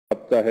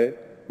সপ্তাহে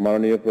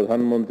মাননীয়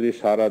প্রধানমন্ত্রী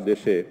সারা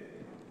দেশে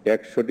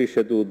 100টি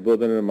সেতু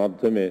উদ্বোধনের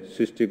মাধ্যমে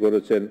সৃষ্টি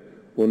করেছেন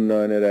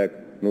উন্নয়নের এক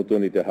নতুন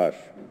ইতিহাস।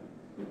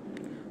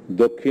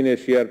 দক্ষিণ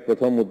এশিয়ার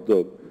প্রথম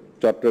উদ্যোগ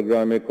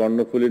চট্টগ্রামে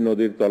কর্ণফুলী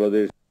নদীর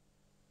তলদেশ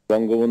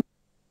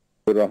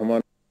বঙ্গবন্ধু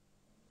রহমান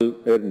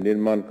এর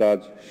নির্মাণ কাজ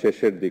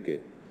শেষের দিকে।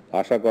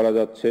 আশা করা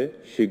যাচ্ছে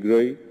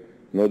শীঘ্রই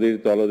নদীর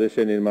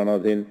তলদেশে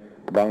নির্মাণাধীন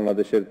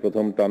বাংলাদেশের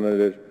প্রথম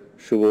টানেলের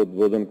শুভ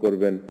উদ্বোধন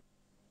করবেন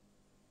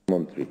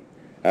মন্ত্রী।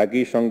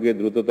 একই সঙ্গে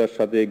দ্রুততার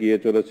সাথে এগিয়ে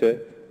চলেছে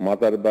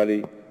মাতারবাড়ি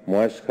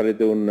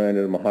মহেশখালীতে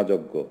উন্নয়নের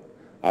মহাযজ্ঞ।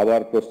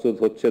 আবার প্রস্তুত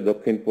হচ্ছে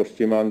দক্ষিণ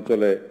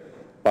পশ্চিমাঞ্চলে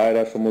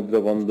পায়রা সমুদ্র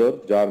বন্দর,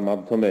 যার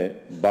মাধ্যমে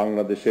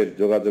বাংলাদেশের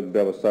যোগাযোগ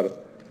ব্যবস্থার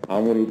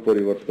আমূল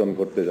পরিবর্তন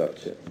করতে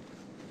যাচ্ছে।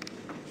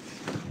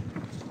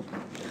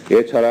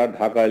 এছাড়া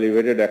ঢাকা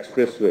এলিভেটেড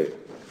এক্সপ্রেসওয়ে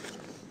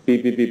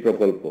পিপিপি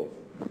প্রকল্প,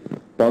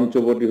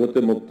 পঞ্চবটি হতে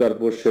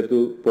মুক্তারপুর সেতু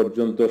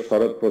পর্যন্ত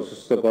সড়ক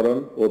প্রশস্তকরণ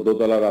ও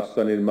দোতলা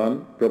রাস্তা নির্মাণ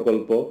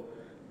প্রকল্প,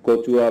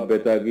 কচুয়া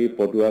বেতাগী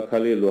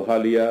পটুয়াখালী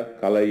লোহালিয়া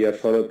কালাইয়া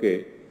সড়কে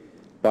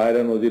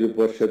পায়রা নদীর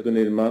উপর সেতু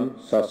নির্মাণ,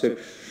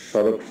 সাসেক্স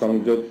সড়ক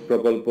সংযোগ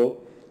প্রকল্প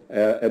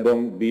এবং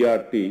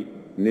বিআরটি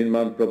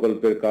নির্মাণ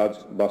প্রকল্পের কাজ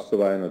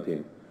বাস্তবায়নাধীন।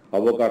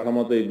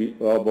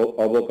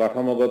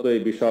 অবকাঠামোগত এই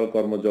বিশাল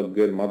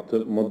কর্মযজ্ঞের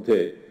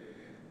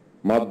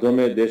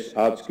মাধ্যমে দেশ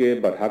আজকে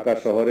বা ঢাকা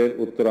শহরের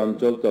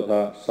উত্তরাঞ্চল তথা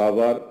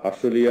সাভার,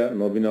 আশুলিয়া,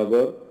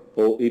 নবীনগর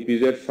ও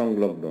ইপিজেড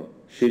সংলগ্ন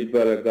শিল্প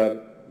এলাকার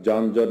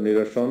যানজট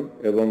নিরসন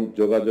এবং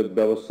যোগাযোগ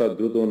ব্যবস্থা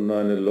দ্রুত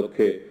উন্নয়নের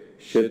লক্ষ্যে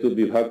সেতু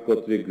বিভাগ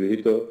কর্তৃক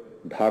গৃহীত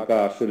ঢাকা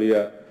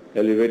আশুলিয়া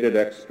এলিভেটেড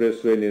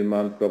এক্সপ্রেসওয়ে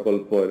নির্মাণ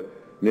প্রকল্পের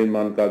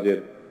নির্মাণ কাজের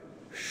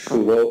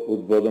শুভ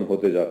উদ্বোধন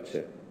হতে যাচ্ছে।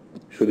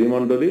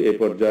 সুধীমণ্ডলী, এ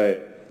পর্যায়ে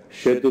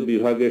সেতু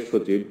বিভাগের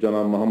সচিব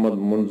জনাব মোহাম্মদ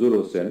মঞ্জুর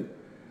হোসেন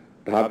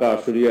ঢাকা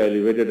আশুলিয়া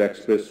এলিভেটেড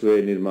এক্সপ্রেসওয়ে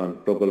নির্মাণ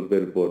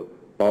প্রকল্পের উপর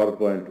পাওয়ার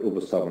পয়েন্ট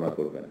উপস্থাপনা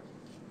করবেন।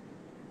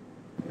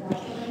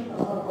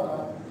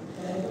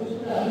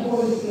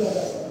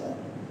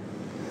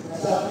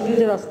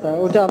 রাস্তা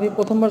ওটা আমি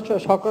প্রথমবার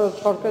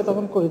সরকার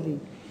তখন করে দিই।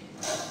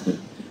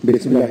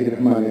 বিসমিল্লাহির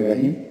রহমানির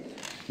রহিম।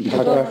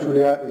 ঢাকা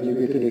আশুলিয়া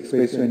এলিভেটেড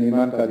এক্সপ্রেসওয়ে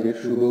নির্মাণ কাজের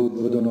শুভ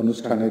উদ্বোধন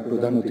অনুষ্ঠানের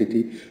প্রধান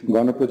অতিথি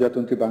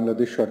গণপ্রজাতন্ত্রী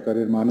বাংলাদেশ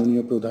সরকারের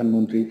মাননীয়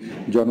প্রধানমন্ত্রী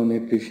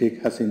জননেত্রী শেখ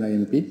হাসিনা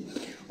এমপি,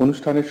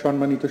 অনুষ্ঠানের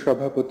সম্মানিত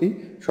সভাপতি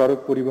সড়ক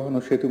পরিবহন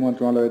ও সেতু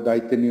মন্ত্রণালয়ের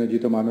দায়িত্বে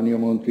নিয়োজিত মাননীয়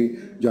মন্ত্রী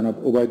জনাব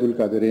ওবায়দুল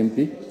কাদের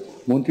এমপি,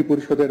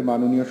 মন্ত্রিপরিষদের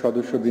মাননীয়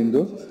সদস্যবৃন্দ,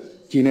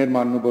 চীনের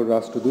মান্যবর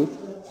রাষ্ট্রদূত,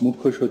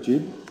 মুখ্য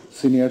সচিব,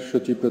 সিনিয়র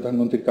সচিব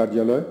প্রধানমন্ত্রীর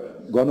কার্যালয়,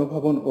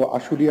 গণভবন ও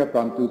আশুলিয়া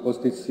প্রান্তে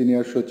উপস্থিত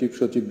সিনিয়র সচিব,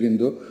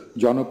 সচিববৃন্দ,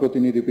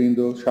 জনপ্রতিনিধিবৃন্দ,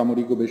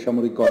 সামরিক ও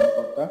বেসামরিক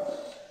কর্মকর্তা,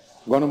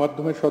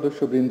 গণমাধ্যমের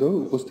সদস্যবৃন্দ,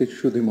 উপস্থিত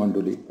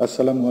সুধীমণ্ডলী,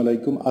 আসসালামু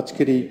আলাইকুম।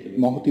 আজকের এই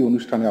মহতী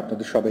অনুষ্ঠানে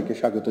আপনাদের সবাইকে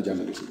স্বাগত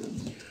জানাচ্ছি।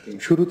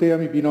 শুরুতে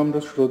আমি বিনম্র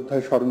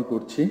শ্রদ্ধায় স্মরণ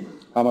করছি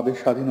আমাদের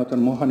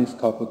স্বাধীনতার মহান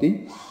স্থপতি,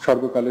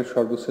 সর্বকালের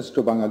সর্বশ্রেষ্ঠ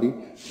বাঙালি,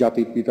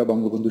 জাতির পিতা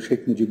বঙ্গবন্ধু শেখ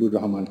মুজিবুর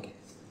রহমানকে।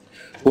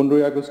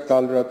 15ই আগস্ট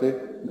কাল রাতে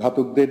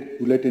ঘাতকদের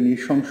বুলেটে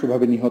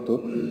নৃশংসভাবে নিহত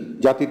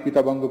জাতির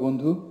পিতা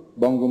বঙ্গবন্ধু,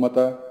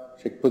 বঙ্গমাতা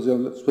শেখ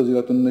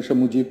ফজিলাতুন্নেসা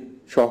মুজিব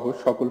সহ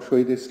সকল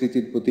শহীদের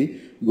স্মৃতির প্রতি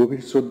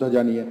গভীর শ্রদ্ধা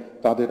জানিয়ে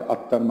তাদের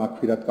আত্মার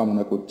মাগফিরাত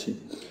কামনা করছি।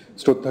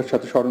 শ্রদ্ধার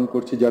সাথে স্মরণ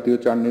করছি জাতীয়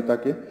চার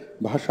নেতাকে,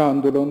 ভাষা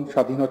আন্দোলন,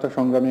 স্বাধীনতা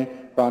সংগ্রামে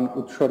প্রাণ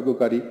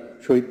উৎসর্গকারী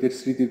শহীদদের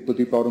স্মৃতির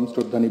প্রতি পরম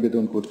শ্রদ্ধা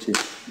নিবেদন করছি,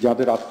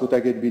 যাদের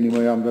আত্মত্যাগের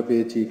বিনিময়ে আমরা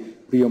পেয়েছি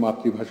প্রিয়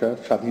মাতৃভাষা,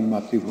 স্বাধীন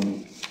মাতৃভূমি।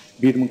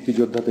 বীর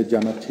মুক্তিযোদ্ধাদের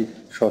জানাচ্ছি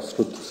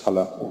সশ্রদ্ধ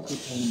সালাম।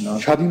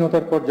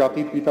 স্বাধীনতার পর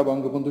জাতির পিতা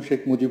বঙ্গবন্ধু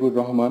শেখ মুজিবুর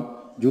রহমান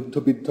যুদ্ধ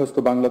বিধ্বস্ত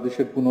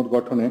বাংলাদেশের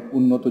পুনর্গঠনে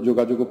উন্নত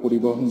যোগাযোগ ও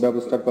পরিবহন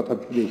ব্যবস্থার কথা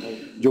ভেবে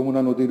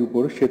যমুনা নদীর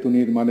উপর সেতু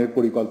নির্মাণের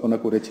পরিকল্পনা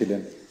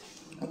করেছিলেন।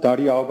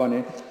 তারই আহ্বানে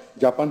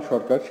জাপান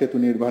সরকার সেতু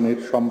নির্মাণের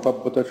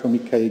সম্ভাব্যতা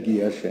সমীক্ষায়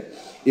এগিয়ে আসে।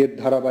 এর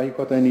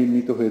ধারাবাহিকতায়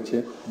নির্মিত হয়েছে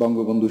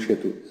বঙ্গবন্ধু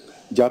সেতু।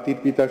 জাতির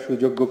পিতার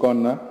সুযোগ্য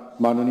কন্যা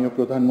মাননীয়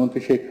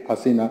প্রধানমন্ত্রী শেখ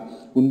হাসিনা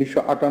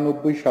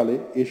 1998 সালে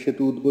এ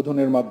সেতু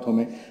উদ্বোধনের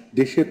মাধ্যমে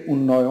দেশের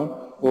উন্নয়ন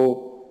ও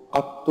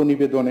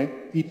আত্মনিবেদনে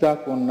পিতা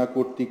কন্যা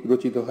কর্তৃক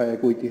রচিত হয়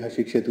এক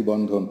ঐতিহাসিক সেতু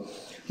বন্ধন।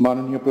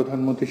 মাননীয়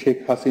প্রধানমন্ত্রী শেখ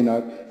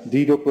হাসিনার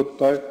দৃঢ়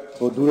প্রত্যয়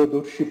ও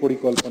দূরদর্শী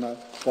পরিকল্পনায়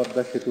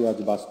পদ্মা সেতু আজ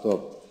বাস্তব।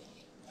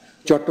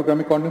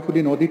 চট্টগ্রামে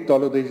কর্ণফুলী নদীর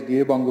তলদেশ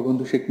দিয়ে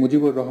বঙ্গবন্ধু শেখ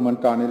মুজিবুর রহমান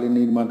টানেলের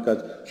নির্মাণ কাজ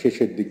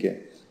শেষের দিকে।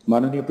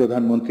 মাননীয়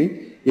প্রধানমন্ত্রী,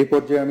 এ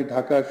পর্যায়ে আমি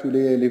ঢাকা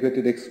আশুলিয়া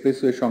এলিভেটেড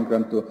এক্সপ্রেসওয়ে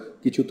সংক্রান্ত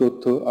কিছু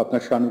তথ্য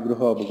আপনার সানুগ্রহ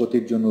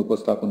অবগতির জন্য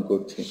উপস্থাপন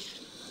করছি।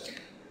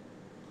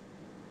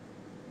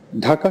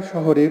 ঢাকা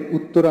শহরের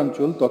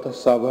উত্তরাঞ্চল তথা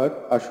সাভার,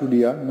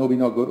 আশুলিয়া,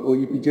 নবীনগর ও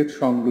ইপিজেড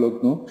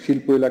সংলগ্ন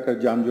শিল্প এলাকার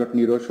যানজট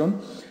নিরসন,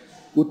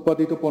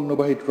 উৎপাদিত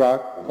পণ্যবাহী ট্রাক,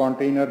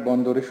 কন্টেইনার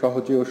বন্দরে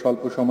সহজে ও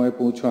স্বল্প সময়ে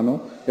পৌঁছানো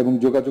এবং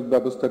যোগাযোগ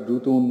ব্যবস্থার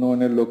দ্রুত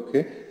উন্নয়নের লক্ষ্যে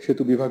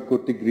সেতু বিভাগ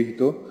কর্তৃক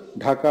গৃহীত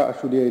ঢাকা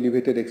আশুলিয়া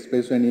এলিভেটেড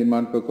এক্সপ্রেসওয়ে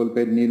নির্মাণ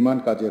প্রকল্পের নির্মাণ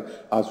কাজের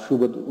আজ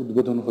শুভ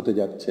উদ্বোধন হতে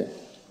যাচ্ছে।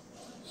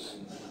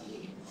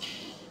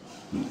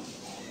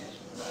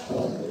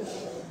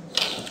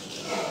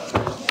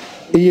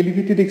 এই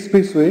এলিভেটেড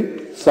এক্সপ্রেসওয়ে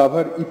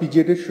সাভার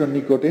ইপিজেডের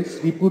সন্নিকটে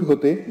শ্রীপুর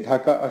হতে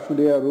ঢাকা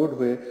আশুলিয়া রোড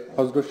হয়ে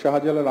হযরত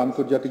শাহজালাল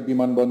আন্তর্জাতিক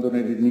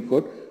বিমানবন্দরের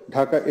নিকট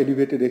ঢাকা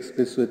এলিভেটেড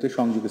এক্সপ্রেসওয়েতে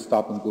সংযোগ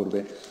স্থাপন করবে।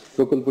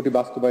 প্রকল্পটি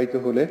বাস্তবায়িত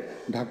হলে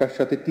ঢাকার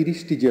সাথে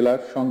 30টি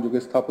জেলার সংযোগে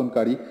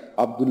স্থাপনকারী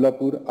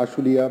আব্দুল্লাহপুর,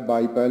 আশুলিয়া,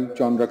 বাইপাইল,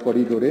 চন্দ্রা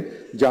করিডোরে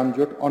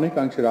যানজট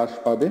অনেকাংশে হ্রাস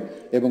পাবে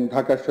এবং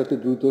ঢাকার সাথে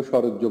দ্রুত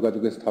সড়ক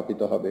যোগাযোগ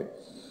স্থাপিত হবে।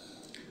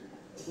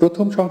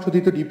 প্রথম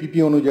সংশোধিত ডিপিপি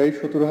অনুযায়ী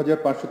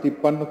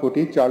 17,553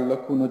 কোটি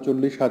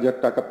 4,39,000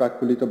 টাকা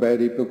প্রাক্কলিত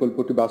ব্যয়ের এই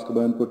প্রকল্পটি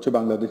বাস্তবায়ন করছে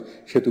বাংলাদেশ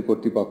সেতু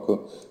কর্তৃপক্ষ।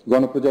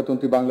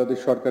 গণপ্রজাতন্ত্রী বাংলাদেশ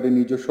সরকারের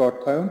নিজস্ব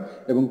অর্থায়ন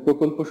এবং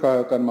প্রকল্প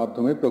সহায়তার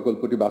মাধ্যমে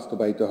প্রকল্পটি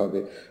বাস্তবায়িত হবে।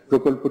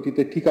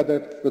 প্রকল্পটিতে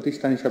ঠিকাদার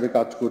প্রতিষ্ঠান হিসাবে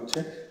কাজ করছে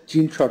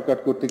চীন সরকার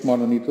কর্তৃক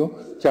মনোনীত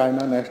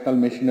China national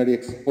machinery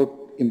export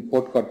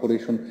import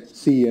corporation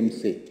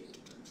CMC।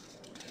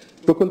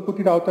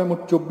 প্রকল্পটির আওতায় মোট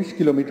 24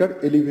 কিলোমিটার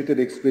এলিভেটেড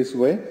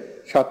এক্সপ্রেসওয়ে,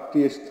 7টি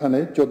স্থানে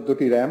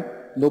 14টি র্যাম্প,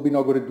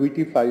 নবীনগরে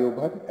 2টি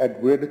ফ্লাইওভার, অ্যাট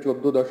গ্রেডে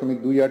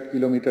 14.28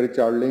 কিলোমিটারে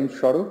 4 লেন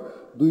সড়ক,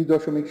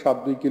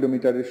 2.72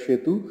 কিলোমিটারের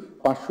সেতু,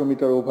 500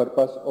 মিটার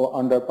ওভারপাস ও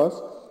আন্ডারপাস,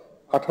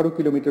 18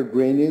 কিলোমিটার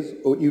ড্রেনেজ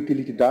ও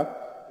ইউটিলিটি ডাক্ট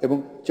এবং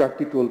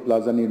 4টি টোল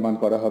প্লাজা নির্মাণ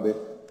করা হবে।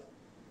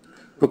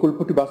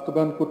 প্রকল্পটি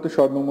বাস্তবায়ন করতে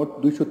সর্বমোট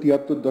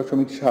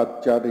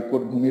 273.74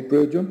 একর ভূমির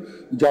প্রয়োজন,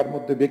 যার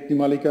মধ্যে ব্যক্তি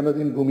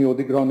মালিকানাধীন ভূমি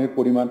অধিগ্রহণের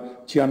পরিমাণ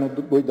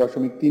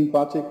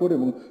 96.35 একর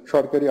এবং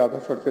সরকারি আধা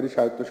সরকারি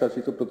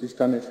স্বায়ত্তশাসিত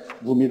প্রতিষ্ঠানের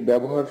ভূমির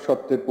ব্যবহার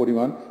সত্ত্বের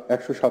পরিমাণ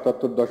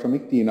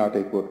 177.38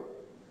 একর।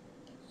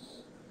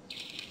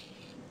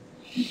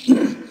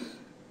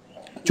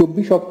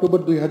 24 অক্টোবর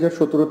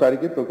 2017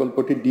 তারিখে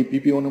প্রকল্পটির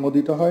ডিপিপি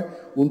অনুমোদিত হয়।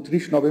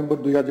 29 নভেম্বর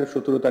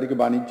 2017 তারিখে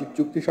বাণিজ্যিক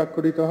চুক্তি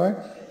স্বাক্ষরিত হয়।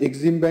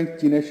 এক্সিম ব্যাংক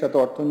চীনের সাথে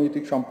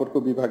অর্থনৈতিক সম্পর্ক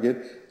বিভাগের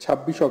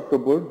 26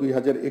 অক্টোবর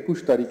 2021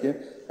 তারিখে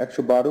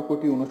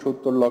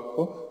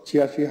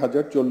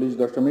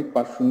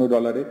 112,69,86,040.50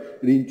 ডলারে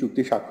ঋণ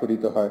চুক্তি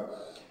স্বাক্ষরিত হয়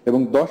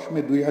এবং 10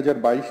 মে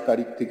 2022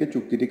 তারিখ থেকে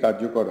চুক্তিটি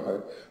কার্যকর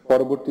হয়।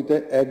 পরবর্তীতে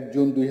 1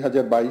 জুন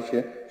 2022-এ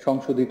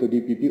সংশোধিত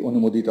ডিপিপি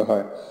অনুমোদিত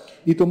হয়।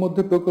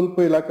 ইতোমধ্যে প্রকল্প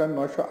এলাকার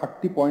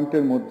 908টি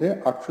পয়েন্টের মধ্যে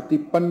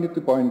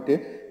 853টি পয়েন্টে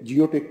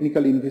জিও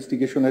টেকনিক্যাল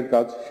ইনভেস্টিগেশনের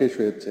কাজ শেষ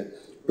হয়েছে।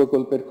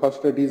 প্রকল্পের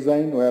খসড়া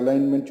ডিজাইন ও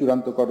অ্যালাইনমেন্ট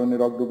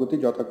চূড়ান্তকরণের অগ্রগতি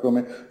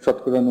যথাক্রমে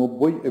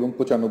 90% এবং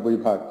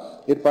 95%।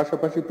 এর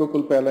পাশাপাশি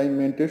প্রকল্প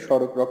অ্যালাইনমেন্টের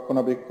সড়ক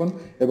রক্ষণাবেক্ষণ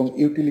এবং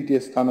ইউটিলিটি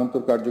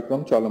স্থানান্তর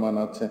কার্যক্রম চলমান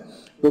আছে।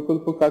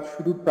 প্রকল্প কাজ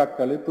শুরুর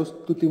প্রাক্কালে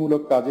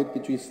প্রস্তুতিমূলক কাজের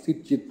কিছু স্থির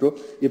চিত্র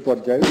এ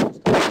পর্যায়ে।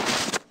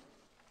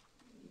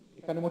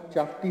 এখানে মোট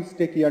 4টি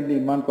স্টেক ইয়ার্ড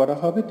নির্মাণ করা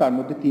হবে, তার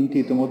মধ্যে 3টি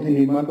ইতিমধ্যে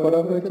নির্মাণ করা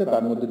হয়েছে,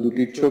 তার মধ্যে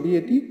 2টির ছবি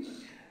এটি।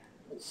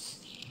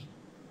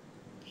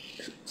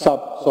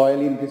 সাব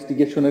সয়েল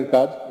ইনভেস্টিগেশনের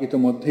কাজ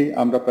ইতিমধ্যেই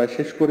আমরা প্রায়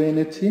শেষ করে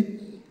এনেছি।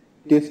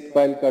 টেস্ট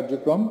পাইল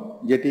কার্যক্রম,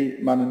 যেটি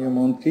মাননীয়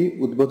মন্ত্রী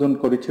উদ্বোধন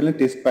করেছিলেন,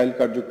 টেস্ট পাইল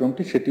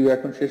কার্যক্রমটি সেটিও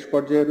এখন শেষ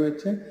পর্যায়ে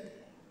রয়েছে।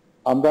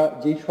 আমরা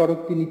যেই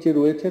সড়কটি নিচে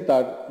রয়েছে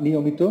তার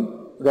নিয়মিত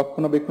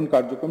রক্ষণাবেক্ষণ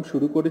কার্যক্রম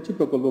শুরু করেছি।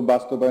 প্রকল্প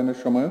বাস্তবায়নের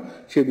সময়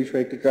সে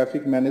বিষয়ে একটি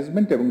ট্রাফিক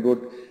ম্যানেজমেন্ট এবং রোড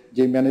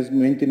যে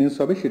মেইনটেনেন্স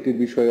হবে সেটির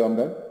বিষয়ে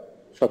আমরা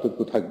সতর্ক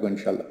থাকবো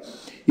ইনশাল্লাহ।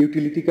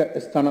 ইউটিলিটি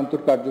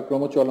স্থানান্তর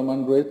কার্যক্রমও চলমান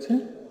রয়েছে।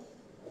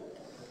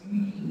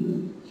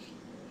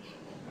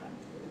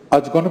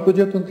 আজ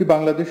গণপ্রজাতন্ত্রী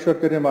বাংলাদেশ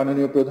সরকারের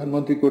মাননীয়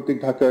প্রধানমন্ত্রী কর্তৃক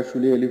ঢাকা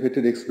আশুলিয়া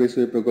এলিভেটেড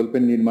এক্সপ্রেসওয়ে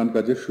প্রকল্পের নির্মাণ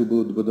কাজের শুভ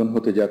উদ্বোধন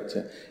হতে যাচ্ছে।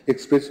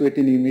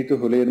 এক্সপ্রেসওয়েটি নির্মিত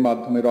হলে এর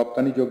মাধ্যমে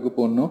রপ্তানিযোগ্য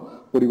পণ্য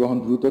পরিবহন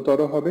দ্রুততর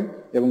হবে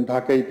এবং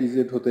ঢাকা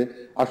ইপিজেড হতে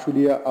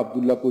আশুলিয়া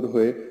আব্দুল্লাহপুর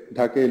হয়ে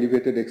ঢাকা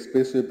এলিভেটেড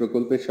এক্সপ্রেসওয়ে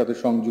প্রকল্পের সাথে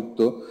সংযুক্ত,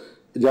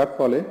 যার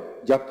ফলে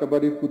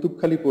যাত্রাবাড়ির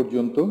কুতুবখালী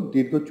পর্যন্ত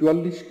দীর্ঘ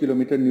 44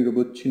 কিলোমিটার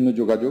নিরবচ্ছিন্ন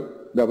যোগাযোগ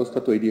ব্যবস্থা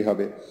তৈরি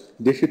হবে।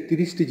 দেশের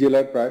 30টি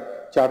জেলার প্রায়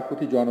 4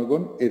 কোটি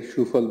জনগণ এর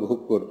সুফল ভোগ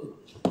করবে।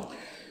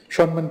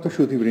 সম্মানিত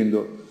সুধীবৃন্দ,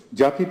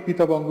 জাতির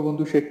পিতা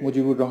বঙ্গবন্ধু শেখ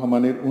মুজিবুর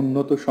রহমানের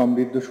উন্নত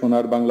সমৃদ্ধ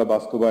সোনার বাংলা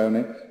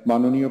বাস্তবায়নে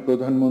মাননীয়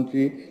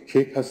প্রধানমন্ত্রী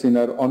শেখ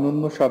হাসিনার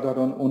অনন্য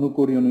সাধারণ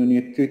অনুকরণীয়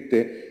নেতৃত্বে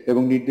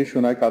এবং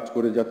নির্দেশনায় কাজ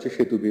করে যাচ্ছে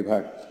সেতু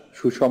বিভাগ।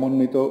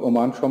 সুসমন্বিত ও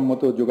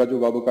মানসম্মত যোগাযোগ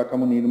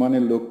অবকাঠামো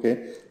নির্মাণের লক্ষ্যে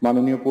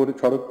মাননীয়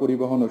সড়ক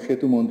পরিবহন ও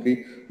সেতু মন্ত্রী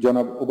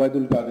জনাব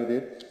ওবায়দুল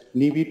কাদেরের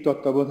নিবিড়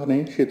তত্ত্বাবধানে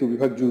সেতু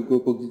বিভাগ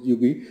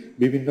যুগোপযোগী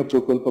বিভিন্ন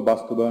প্রকল্প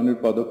বাস্তবায়নের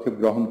পদক্ষেপ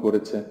গ্রহণ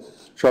করেছে।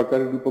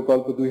 সরকারের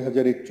উপকল্প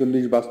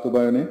 2041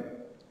 বাস্তবায়নে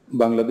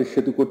বাংলাদেশ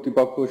সেতু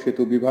কর্তৃপক্ষ ও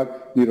সেতু বিভাগ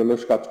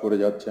নিরলস কাজ করে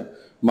যাচ্ছে।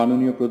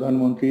 মাননীয়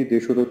প্রধানমন্ত্রী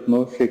দেশরত্ন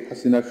শেখ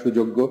হাসিনার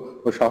সুযোগ্য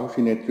ও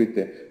সাহসী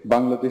নেতৃত্বে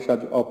বাংলাদেশ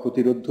আজ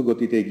অপ্রতিরোধ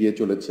গতিতে এগিয়ে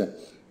চলেছে।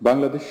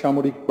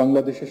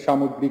 বাংলাদেশের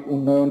সামগ্রিক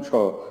উন্নয়ন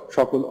সহ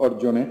সকল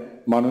অর্জনে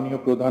মাননীয়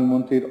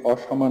প্রধানমন্ত্রীর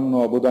অসামান্য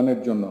অবদানের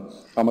জন্য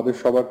আমাদের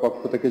সবার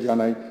পক্ষ থেকে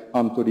জানাই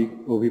আন্তরিক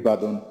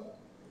অভিবাদন।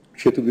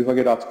 সেতু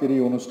বিভাগের আজকের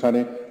এই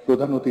অনুষ্ঠানে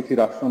প্রধান অতিথির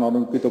আসন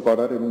অলঙ্কৃত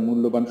করার এবং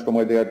মূল্যবান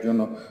সময় দেওয়ার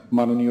জন্য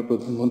মাননীয়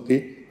প্রধানমন্ত্রী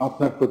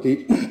আপনার প্রতি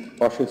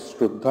অশেষ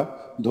শ্রদ্ধা,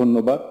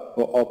 ধন্যবাদ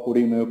ও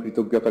অপরিমেয়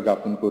কৃতজ্ঞতা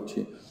জ্ঞাপন করছি।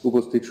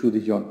 উপস্থিত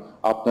সুধীজন,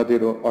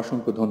 আপনাদেরও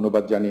অসংখ্য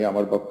ধন্যবাদ জানিয়ে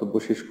আমার বক্তব্য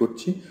শেষ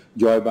করছি।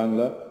 জয়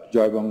বাংলা,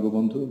 জয়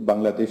বঙ্গবন্ধু,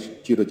 বাংলাদেশ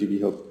চিরজীবী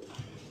হোক।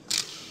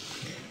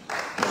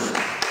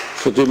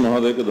 সচিব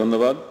মহোদয়কে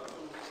ধন্যবাদ।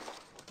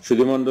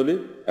 সুধীমণ্ডলী,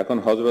 এখন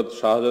হযরত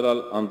শাহজালাল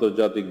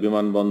আন্তর্জাতিক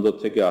বিমানবন্দর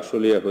থেকে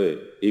আশুলিয়া হয়ে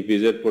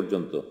ইপিজেড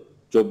পর্যন্ত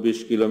 24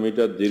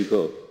 কিলোমিটার দীর্ঘ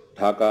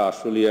ঢাকা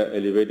আশুলিয়া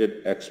এলিভেটেড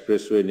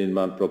এক্সপ্রেসওয়ে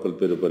নির্মাণ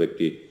প্রকল্পের উপর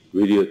একটি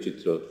ভিডিও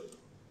চিত্র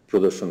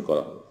প্রদর্শন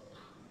করা হবে।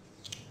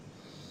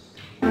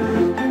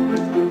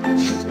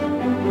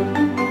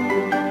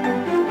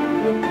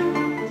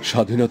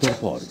 স্বাধীনতার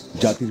পর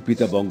জাতির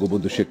পিতা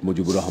বঙ্গবন্ধু শেখ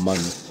মুজিবুর রহমান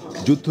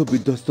যুদ্ধ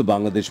বিধ্বস্ত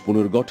বাংলাদেশ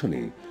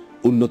পুনর্গঠনে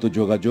উন্নত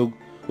যোগাযোগ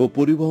ও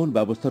পরিবহন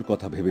ব্যবস্থার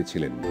কথা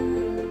ভেবেছিলেন।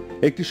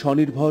 একটি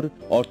স্বনির্ভর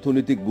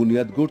অর্থনৈতিক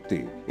বুনিয়াদ গড়তে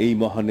এই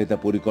মহান নেতা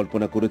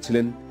পরিকল্পনা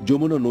করেছিলেন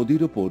যমুনা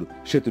নদীর ওপর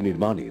সেতু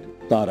নির্মাণের।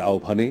 তার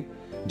আহ্বানে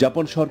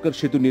জাপান সরকার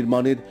সেতু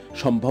নির্মাণের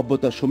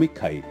সম্ভাব্যতা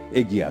সমীক্ষায়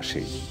এগিয়ে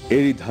আসে।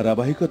 এরই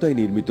ধারাবাহিকতায়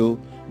নির্মিত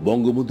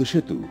বঙ্গবন্ধু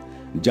সেতু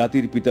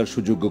জাতির পিতার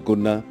সুযোগ্য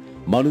কন্যা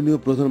মাননীয়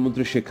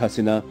প্রধানমন্ত্রী শেখ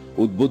হাসিনা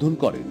উদ্বোধন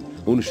করেন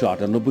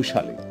 1998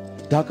 সালে।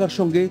 ঢাকার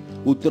সঙ্গে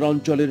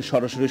উত্তরাঞ্চলের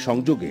সরাসরি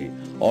সংযোগে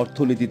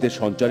অর্থনীতিতে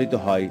সঞ্চারিত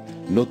হয়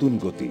নতুন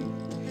গতি।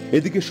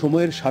 এদিকে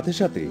সময়ের সাথে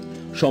সাথে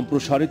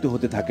সম্প্রসারিত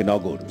হতে থাকে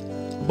নগর,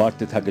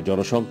 বাড়তে থাকে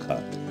জনসংখ্যা।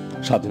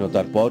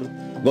 স্বাধীনতার পর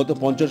গত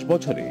 50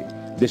 বছরে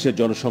দেশের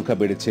জনসংখ্যা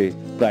বেড়েছে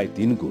প্রায়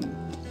 3 গুণ।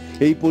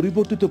 এই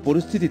পরিবর্তিত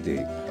পরিস্থিতিতে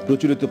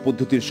প্রচলিত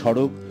পদ্ধতির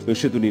সড়ক ও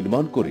সেতু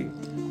নির্মাণ করে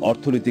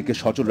অর্থনীতিকে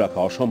সচল রাখা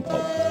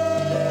অসম্ভব।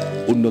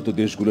 উন্নত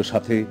দেশগুলোর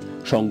সাথে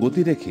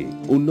সঙ্গতি রেখে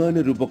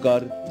উন্নয়নের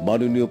রূপকার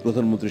মাননীয়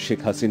প্রধানমন্ত্রী শেখ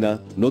হাসিনা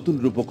নতুন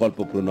রূপকল্প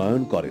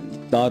প্রণয়ন করেন।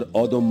 তার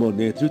অদম্য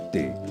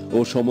নেতৃত্বে ও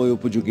সময়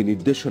উপযোগী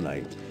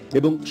নির্দেশনায়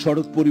এবং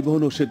সড়ক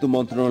পরিবহন ও সেতু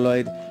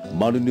মন্ত্রণালয়ের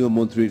মাননীয়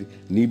মন্ত্রীর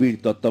নিবিড়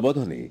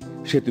তত্ত্বাবধানে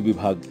সেতু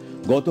বিভাগ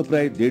গত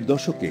প্রায় 1.5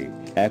 দশকে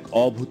এক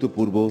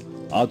অভূতপূর্ব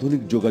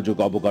আধুনিক যোগাযোগ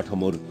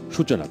অবকাঠামোর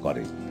সূচনা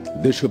করে।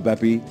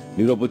 দেশব্যাপী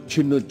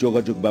নিরবচ্ছিন্ন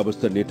যোগাযোগ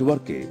ব্যবস্থার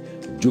নেটওয়ার্কে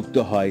যুক্ত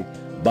হয়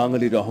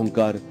বাঙালির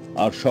অহংকার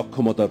আর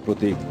সক্ষমতার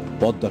প্রতীক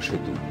পদ্মা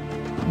সেতু।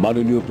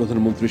 মাননীয়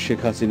প্রধানমন্ত্রী শেখ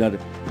হাসিনার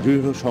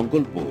দৃঢ়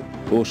সংকল্প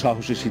ও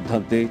সাহসী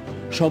সিদ্ধান্তে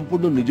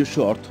সম্পূর্ণ নিজস্ব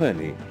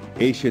অর্থায়নে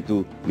এই সেতু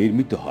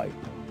নির্মিত হয়।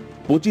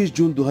 25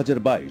 জুন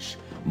 2022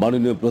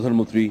 মাননীয়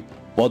প্রধানমন্ত্রী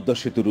পদ্মা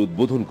সেতুর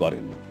উদ্বোধন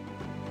করেন।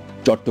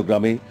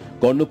 চট্টগ্রামে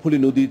কর্ণফুলী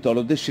নদীর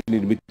তলদেশে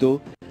নির্মিত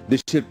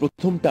দেশের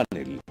প্রথম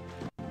টানেল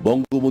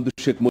বঙ্গবন্ধু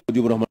শেখ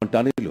মুজিবুর রহমান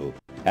টানেলও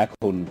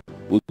এখন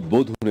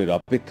উদ্বোধনের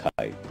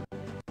অপেক্ষায়।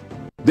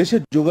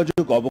 দেশের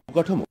যোগাযোগ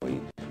অবকাঠামোয়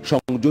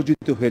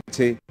সংযোজিত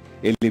হয়েছে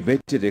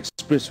এলিভেটেড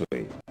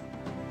এক্সপ্রেসওয়ে।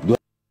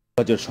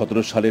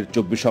 2017 সালের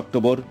 24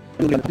 অক্টোবর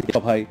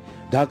সভায়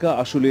ঢাকা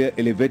আশুলিয়া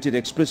এলিভেটেড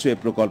এক্সপ্রেসওয়ে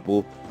প্রকল্প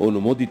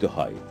অনুমোদিত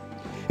হয়।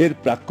 এর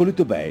প্রাক্কলিত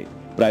ব্যয়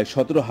প্রায়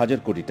 17,000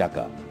 কোটি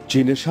টাকা।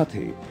 চীনের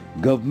সাথে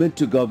গভর্নমেন্ট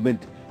টু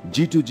গভর্নমেন্ট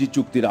G2G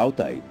চুক্তির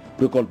আওতায়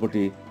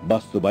প্রকল্পটি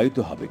বাস্তবায়িত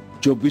হবে।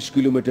 24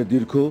 কিলোমিটার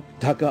দীর্ঘ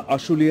ঢাকা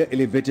আশুলিয়া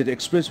এলিভেটেড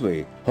এক্সপ্রেসওয়ে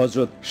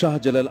হযরত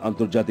শাহজালাল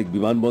আন্তর্জাতিক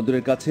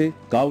বিমানবন্দরের কাছে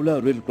কাওলা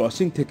রেল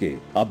ক্রসিং থেকে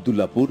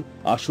আব্দুল্লাপুর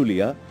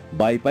আশুলিয়া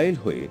বাইপাইল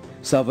হয়ে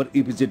সাভার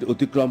ইপিজেড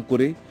অতিক্রম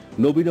করে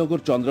নবীনগর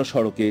চন্দ্রা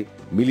সড়কে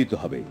মিলিত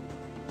হবে।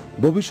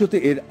 ভবিষ্যতে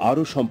এর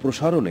আরও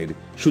সম্প্রসারণের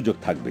সুযোগ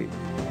থাকবে।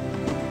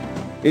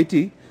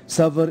 এটি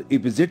সাভার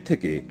ইপিজেড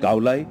থেকে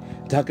কাওলায়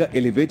ঢাকা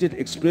এলিভেটেড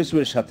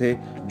এক্সপ্রেসওয়ের সাথে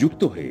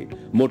যুক্ত হয়ে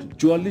মোট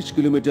 44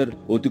 কিলোমিটার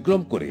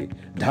অতিক্রম করে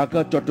ঢাকা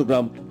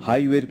চট্টগ্রাম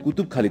হাইওয়ের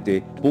কুতুবখালীতে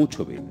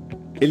পৌঁছবে।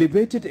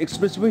 এলিভেটেড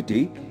এক্সপ্রেসওয়েটি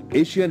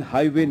এশিয়ান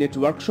হাইওয়ে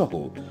নেটওয়ার্ক সহ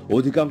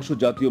অধিকাংশ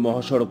জাতীয়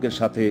মহাসড়কের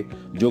সাথে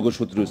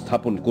যোগসূত্র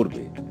স্থাপন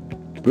করবে।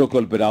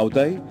 প্রকল্পের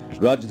আওতায়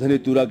রাজধানী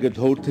তুরাগের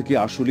ধৌর থেকে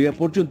আশুলিয়া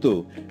পর্যন্ত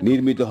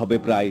নির্মিত হবে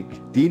প্রায়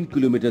 3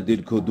 কিলোমিটার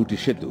দীর্ঘ দুটি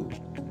সেতু।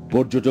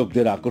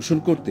 পর্যটকদের আকর্ষণ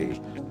করতে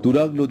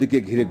তুরাগ নদীকে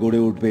ঘিরে গড়ে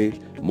উঠবে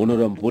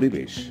মনোরম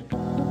পরিবেশ।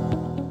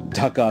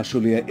 ঢাকা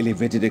আশুলিয়া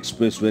এলিভেটেড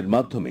এক্সপ্রেসওয়ের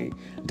মাধ্যমে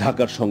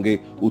ঢাকার সঙ্গে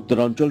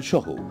উত্তরাঞ্চল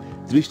সহ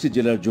 30টি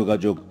জেলার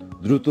যোগাযোগ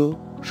দ্রুত,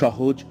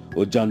 সহজ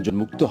ও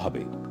যানজটমুক্ত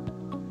হবে।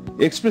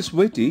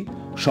 এক্সপ্রেসওয়েটি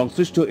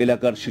সংশ্লিষ্ট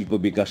এলাকার শিল্প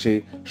বিকাশে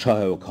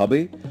সহায়ক হবে,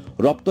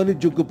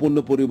 রপ্তানির যোগ্য পণ্য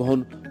পরিবহন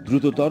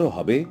দ্রুততর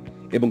হবে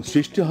এবং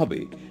সৃষ্টি হবে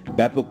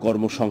ব্যাপক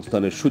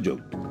কর্মসংস্থানের সুযোগ।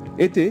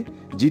 এতে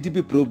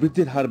জিডিপি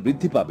প্রবৃদ্ধির হার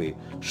বৃদ্ধি পাবে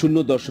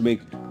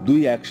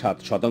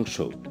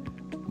 0.217%।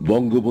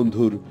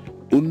 বঙ্গবন্ধুর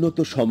উন্নত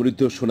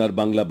সমৃদ্ধ সোনার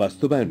বাংলা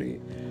বাস্তবায়নে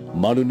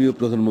মাননীয়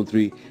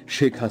প্রধানমন্ত্রী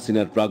শেখ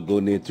হাসিনার প্রাজ্ঞ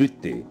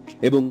নেতৃত্বে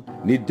এবং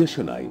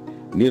নির্দেশনায়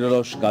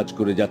নিরলস কাজ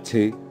করে যাচ্ছে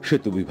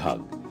সেতু বিভাগ।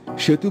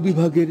 সেতু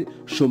বিভাগের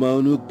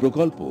সময়ানুগ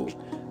প্রকল্প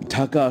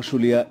ঢাকা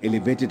আশুলিয়া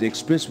এলিভেটেড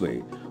এক্সপ্রেসওয়ে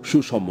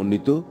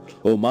সুসমন্বিত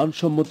ও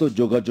মানসম্মত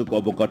যোগাযোগ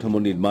অবকাঠামো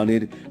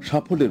নির্মাণের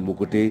সাফল্যের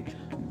মুকুটে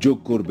যোগ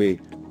করবে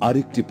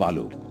আরেকটি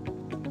পালক।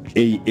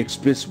 এই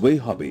এক্সপ্রেসওয়ে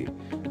হবে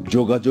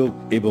যোগাযোগ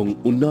এবং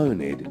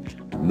উন্নয়নের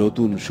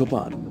নতুন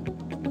সোপান।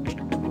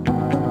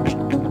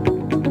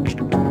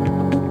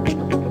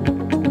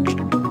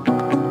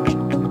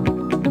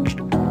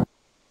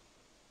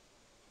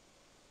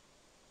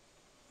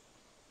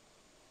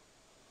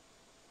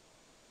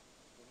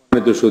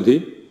 সুধী,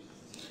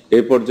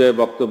 এই পর্যায়ে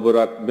বক্তব্য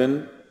রাখবেন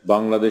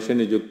বাংলাদেশে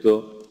নিযুক্ত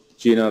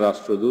চীনা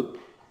রাষ্ট্রদূত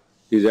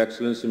His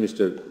Excellency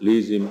Mr.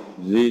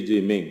 Li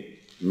Jiming.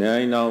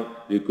 May I now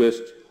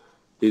request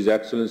His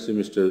Excellency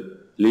Mr.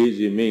 Li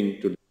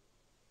Jiming to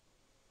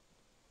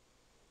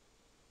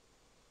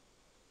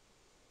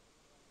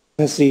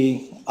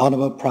Excellency,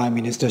 Honorable Prime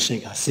Minister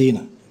Sheikh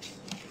Hasina,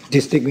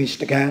 distinguished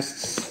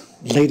guests,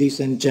 ladies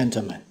and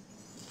gentlemen,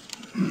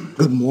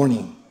 good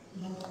morning.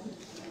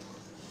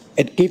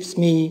 It gives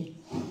me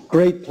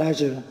great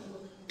pleasure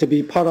to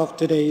be part of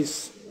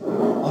today's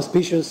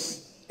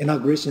auspicious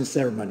inauguration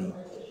ceremony.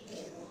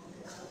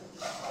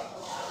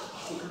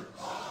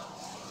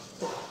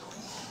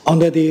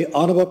 Under the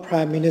Honorable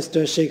Prime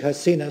Minister Sheikh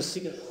Hasina's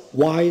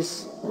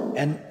wise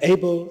and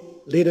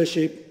able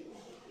leadership,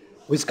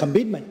 with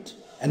commitment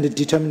and the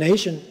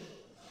determination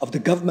of the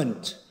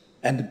government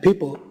and the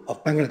people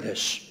of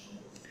Bangladesh,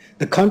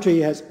 the country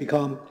has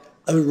become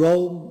a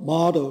role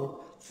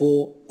model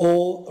for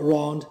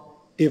all-around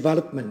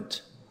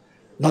development,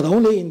 not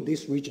only in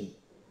this region,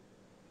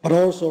 but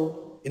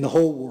also in the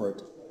whole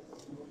world.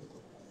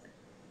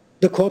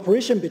 The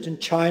cooperation between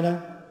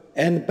China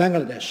and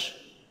Bangladesh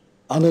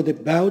under the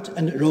Belt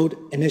and Road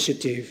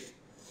Initiative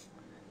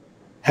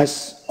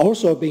has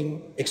also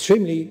been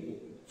extremely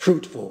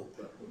fruitful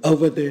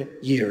over the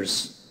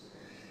years.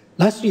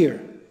 Last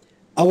year,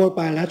 our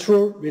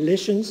bilateral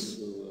relations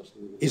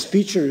is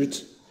featured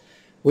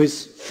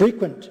with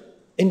frequent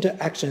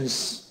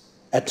interactions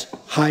at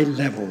high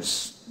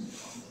levels,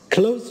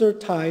 closer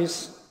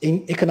ties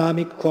in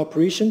economic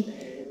cooperation,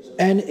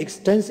 and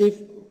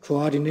extensive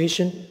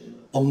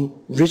coordination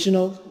on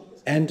regional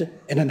and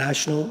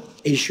international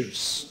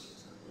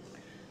issues.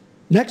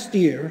 Next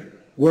year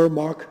will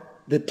mark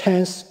the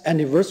 10th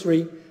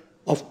anniversary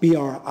of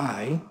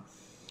BRI.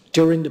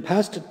 During the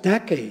past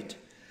decade,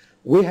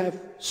 we have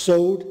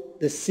sowed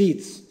the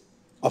seeds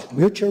of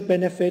mutual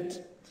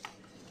benefit,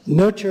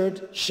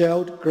 nurtured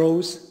shared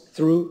growth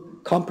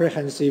through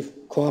comprehensive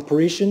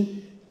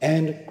cooperation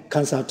and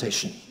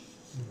consultation.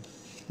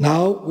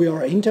 Now we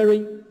are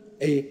entering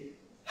a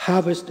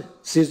harvest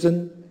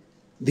season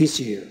this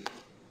year.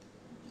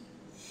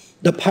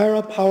 The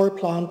Pyra Power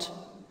Plant,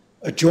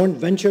 a joint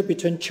venture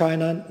between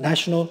China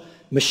National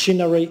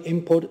Machinery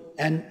Import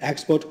and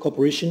Export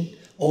Corporation,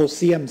 or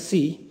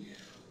CMC,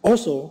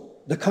 also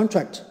the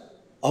contract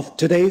of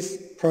today's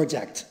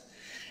project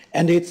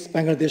and its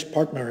Bangladesh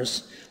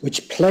partners,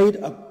 which played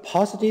a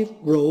positive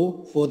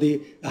role for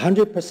the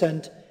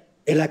 100%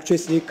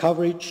 electricity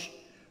coverage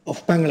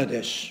of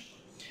Bangladesh.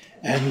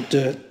 And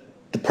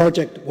the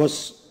project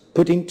was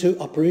put into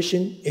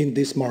operation in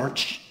this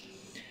March.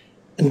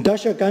 And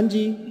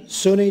Dashaganji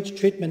Sewage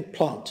Treatment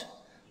Plant,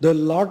 the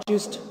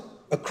largest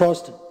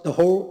across the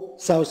whole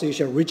South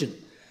Asia region,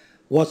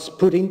 was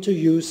put into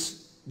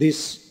use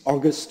this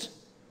August.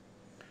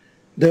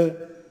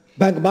 The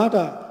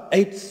Bangmata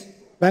 8th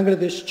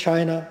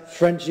Bangladesh-China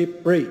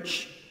Friendship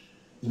Bridge,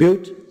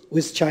 built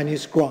with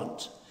Chinese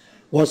grant,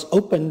 was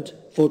opened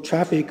for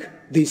traffic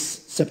this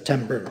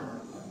September.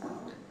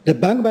 The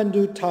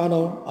Bangbandhu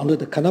Tunnel under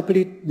the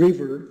Kanapali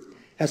River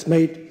has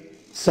made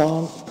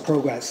sound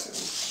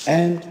progress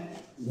and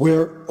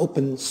will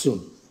open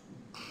soon.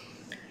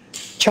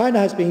 China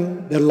has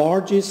been the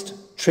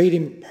largest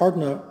trading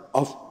partner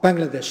of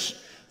Bangladesh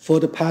for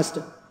the past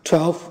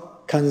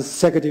 12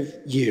 consecutive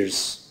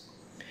years.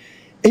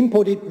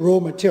 Imported raw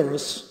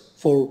materials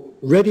for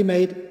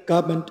ready-made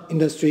garment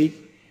industry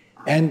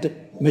and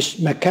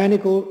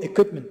mechanical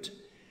equipment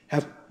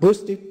have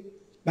boosted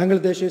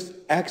Bangladesh's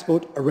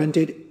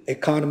export-oriented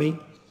economy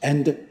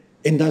and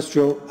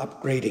industrial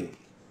upgrading.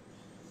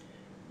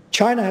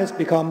 China has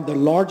become the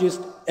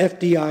largest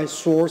FDI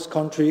source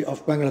country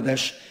of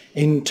Bangladesh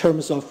in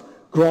terms of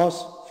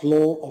gross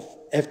flow of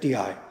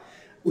FDI,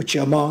 which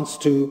amounts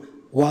to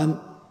 1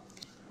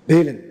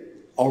 billion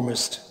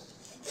almost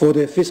for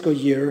the fiscal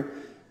year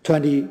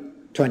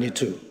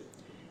 2022,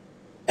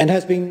 and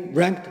has been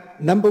ranked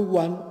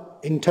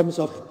 #1 in terms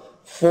of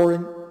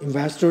foreign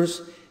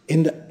investors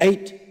in the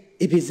 8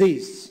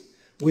 EPZs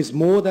with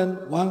more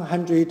than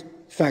 100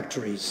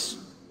 factories.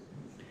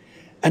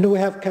 And we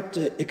have kept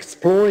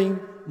exploring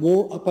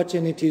more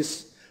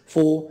opportunities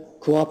for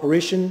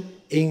cooperation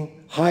in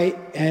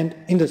high-end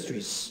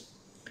industries.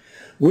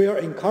 We are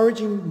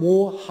encouraging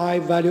more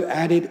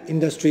high-value-added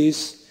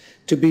industries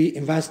to be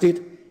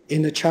invested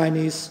in the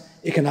Chinese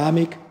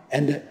economic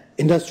and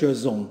industrial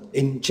zone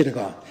in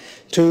Chittagong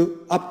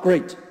to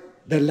upgrade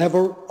the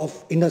level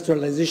of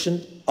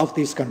industrialization of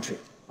this country.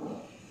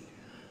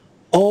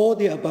 All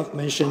the above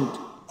mentioned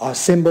are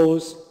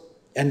symbols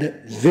and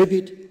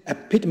vivid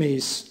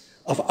epitomes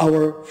of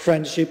our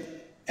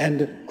friendship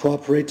and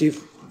cooperative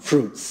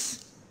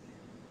fruits.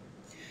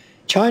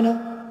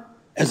 China,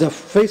 as a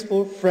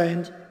faithful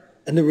friend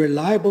and a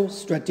reliable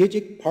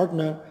strategic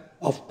partner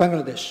of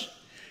Bangladesh,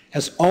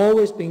 has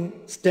always been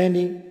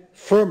standing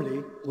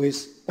firmly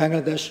with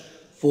Bangladesh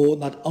for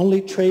not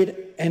only trade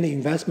and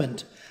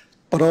investment,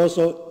 but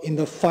also in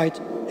the fight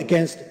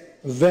against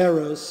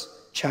various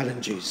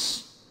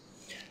challenges.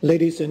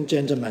 Ladies and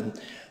gentlemen,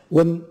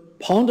 when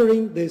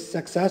pondering the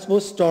successful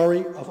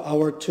story of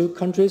our two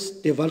countries'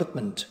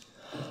 development,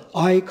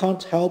 I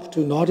can't help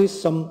to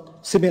notice some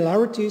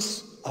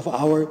similarities of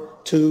our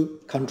two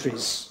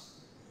countries.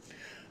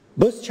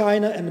 Both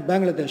China and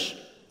Bangladesh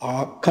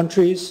are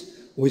countries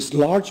with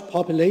large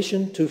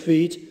population to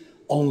feed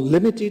on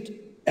limited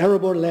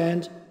arable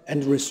land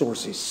and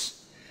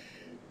resources.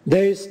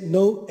 There is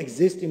no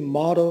existing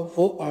model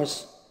for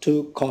us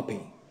to copy.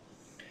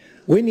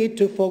 We need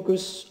to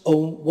focus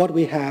on what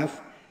we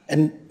have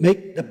and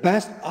make the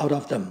best out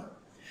of them.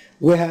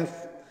 We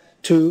have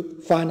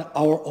to find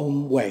our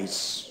own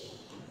ways.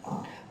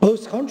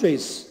 Both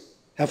countries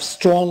have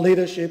strong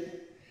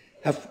leadership,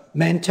 have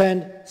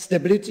maintained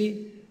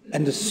stability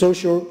and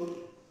social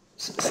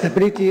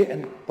stability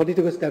and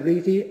political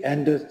stability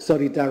and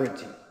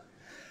solidarity,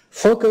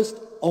 focused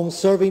on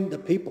serving the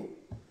people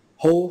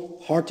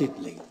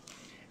wholeheartedly,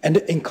 and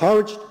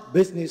encouraged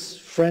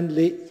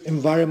business-friendly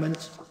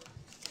environment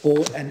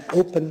for an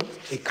open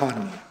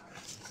economy.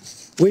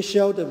 We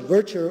share the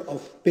virtue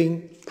of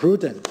being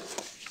prudent,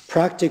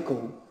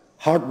 practical,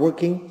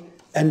 hardworking,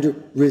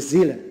 and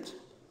resilient.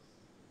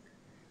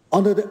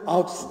 Under the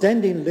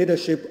outstanding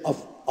leadership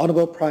of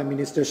Honorable Prime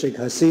Minister Sheikh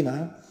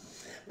Hasina,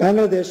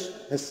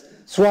 Bangladesh has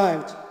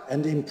thrived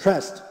and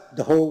impressed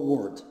the whole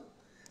world.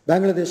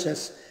 Bangladesh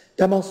has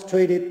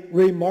demonstrated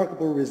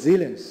remarkable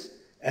resilience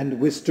and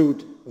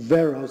withstood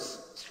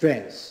various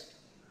strains.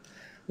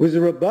 With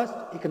robust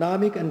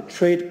economic and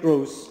trade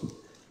growth,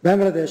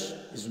 Bangladesh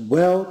is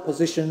well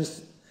positioned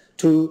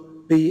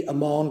to be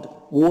among the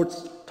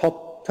world's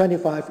top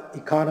 25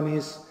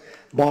 economies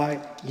by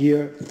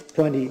year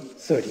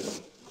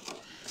 2030.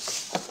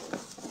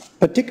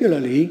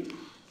 Particularly,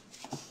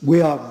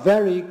 we are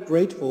very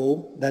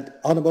grateful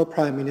that Honorable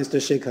Prime Minister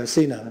Sheikh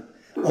Hasina,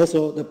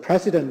 also the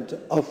President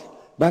of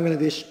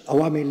Bangladesh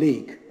Awami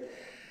League,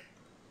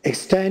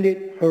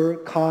 extended her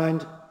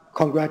kind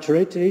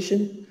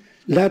congratulation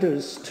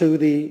letters to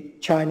the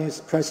Chinese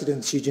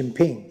President Xi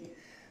Jinping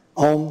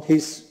on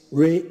his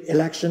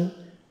re-election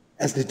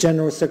as the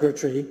General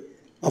Secretary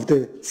of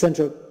the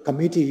Central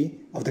Committee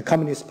of the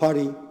Communist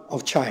Party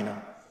of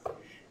China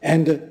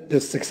and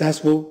the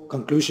successful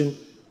conclusion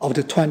of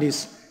the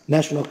 20th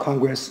National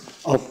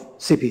Congress of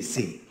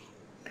CPC.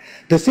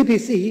 The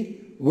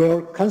CPC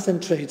will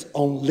concentrate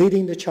on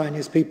leading the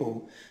Chinese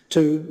people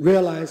to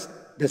realize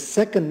the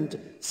second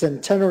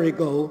centenary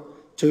goal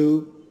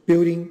to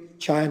building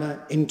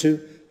China into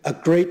a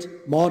great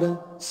modern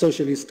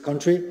socialist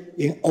country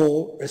in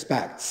all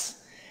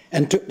respects,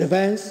 and to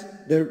advance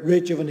the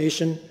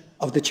rejuvenation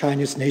of the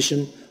Chinese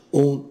nation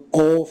on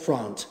all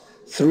fronts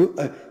through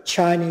a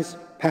Chinese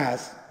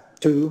path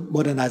to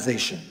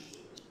modernization.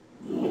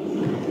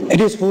 It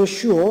is for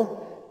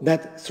sure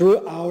that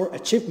through our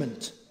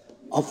achievement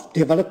of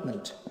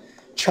development,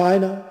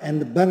 China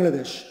and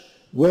Bangladesh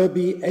will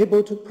be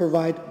able to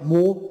provide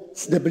more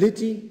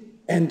stability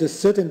and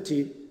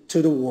certainty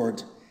to the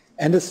world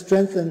and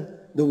strengthen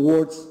the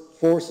world's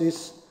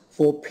forces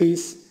for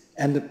peace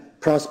and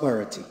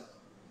prosperity.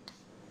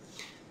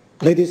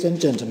 Ladies and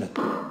gentlemen,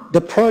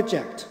 the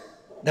project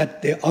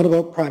that the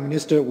Honorable Prime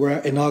Minister will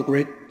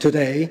inaugurate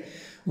today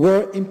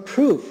will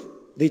improve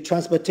the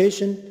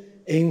transportation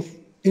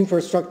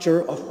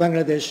infrastructure of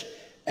Bangladesh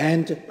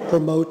and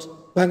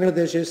promote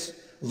Bangladesh's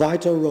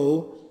vital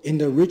role in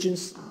the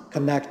region's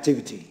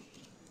connectivity.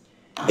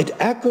 It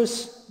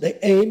echoes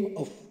the aim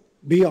of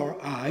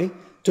BRI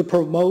to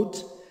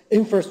promote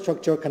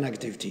infrastructure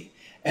connectivity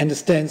and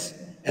stands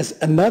as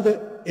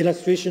another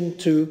illustration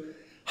to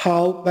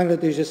how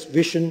Bangladesh's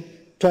Vision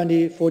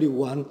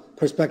 2041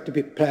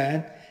 Perspective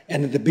Plan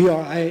and the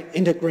BRI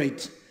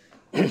integrate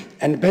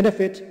and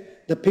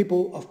benefit the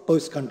people of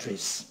both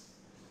countries.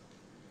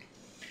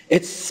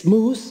 Its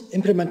smooth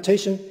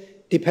implementation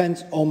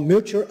depends on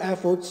mutual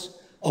efforts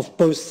of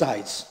both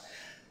sides.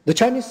 The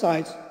Chinese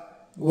side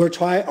will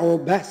try our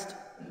best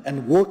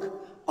and work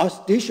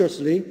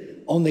assiduously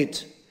on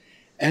it,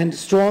 and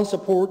strong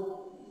support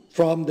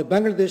from the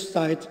Bangladesh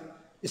side,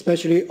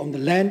 especially on the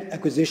land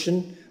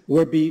acquisition,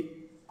 will be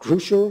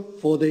crucial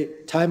for the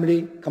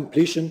timely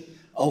completion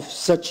of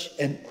such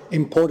an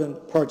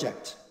important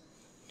project.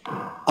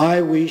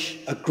 I wish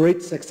a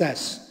great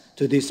success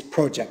to this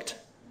project.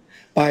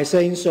 By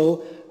saying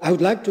so, I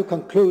would like to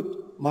conclude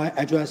my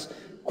address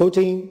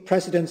quoting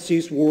President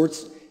Xi's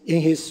words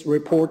in his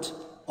report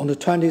on the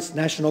 20th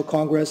National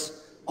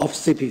Congress of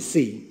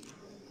CPC.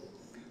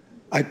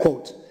 I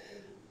quote,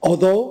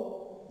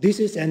 "Although this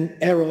is an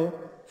era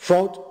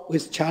fraught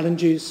with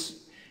challenges,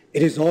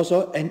 it is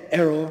also an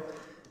era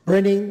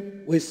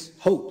brimming with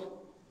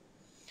hope.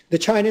 The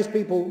Chinese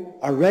people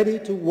are ready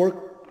to work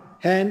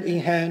hand in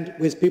hand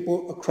with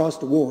people across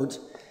the world,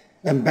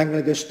 and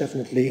Bangladesh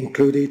definitely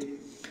included,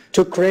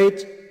 to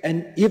create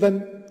an even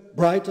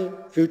brighter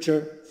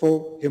future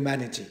for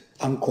humanity,"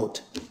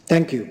 unquote.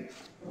 Thank you.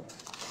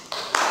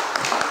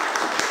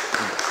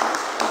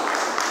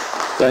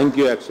 Thank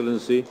you,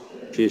 Excellency.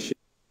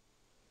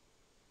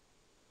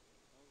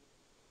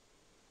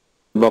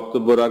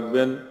 বক্তব্য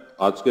রাখবেন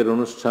আজকের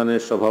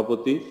অনুষ্ঠানের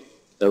সভাপতি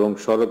এবং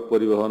সড়ক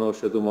পরিবহন ও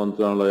সেতু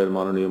মন্ত্রণালয়ের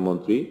মাননীয়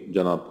মন্ত্রী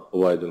জনাব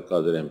ওবায়দুল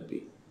কাদের এমপি।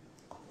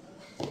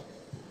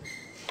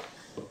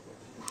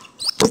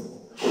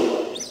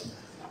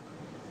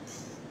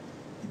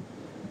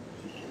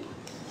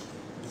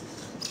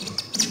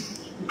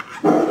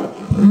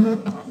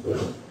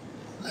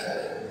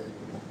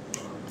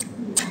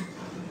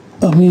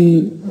 আমি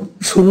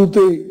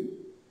শুরুতেই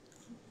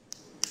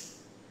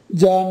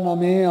যার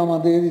নামে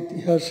আমাদের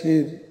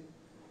ইতিহাসের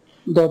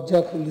দরজা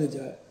খুলে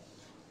যায়,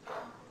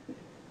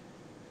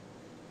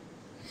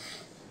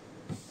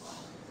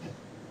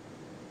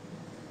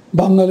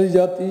 বাঙালি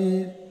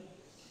জাতির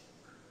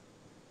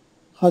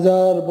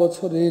হাজার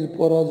বছরের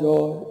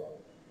পরাজয়,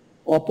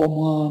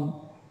 অপমান,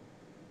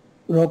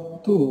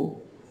 রক্ত,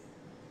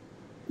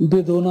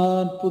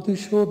 বেদনার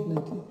প্রতিশোধ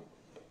নিতে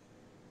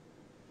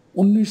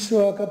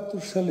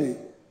 1971 সালে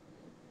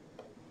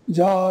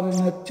যার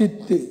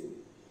নেতৃত্বে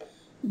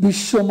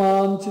বিশ্ব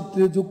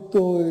মানচিত্রে যুক্ত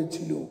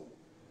হয়েছিল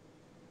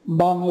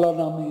বাংলা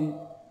নামে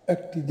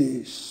একটি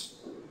দেশ,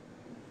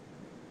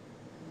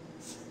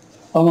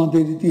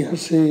 আমাদের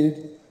ইতিহাসের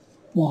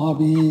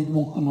মহাবীর,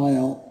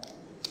 মহানায়ক,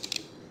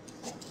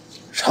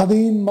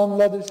 স্বাধীন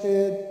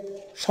বাংলাদেশের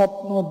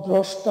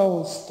স্বপ্নদ্রষ্টা ও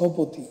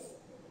স্থপতি,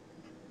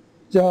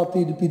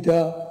 জাতির পিতা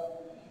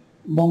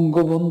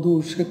বঙ্গবন্ধু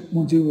শেখ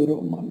মুজিবুর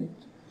রহমানের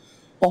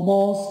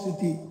অমর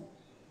স্মৃতি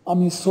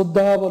আমি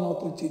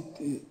শ্রদ্ধাবনত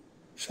চিত্তে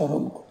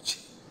স্মরণ করছি।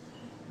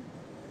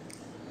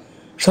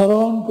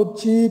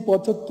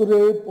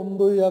 75-এর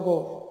 15ই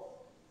আগস্ট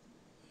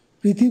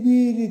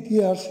পৃথিবীর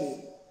ইতিহাসে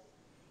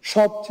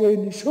সবচেয়ে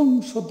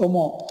নৃশংসতম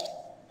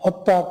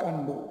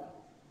হত্যাকাণ্ড।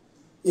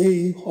 এই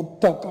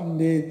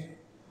হত্যাকাণ্ডের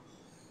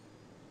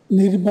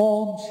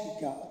নির্মম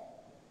শিকার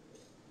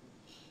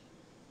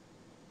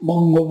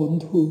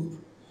বঙ্গবন্ধুর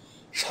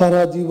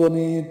সারা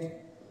জীবনের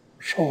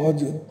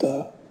সহযোদ্ধা,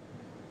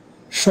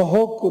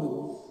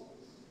 সহকর্মী,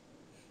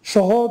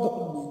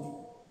 সহধর্মিণী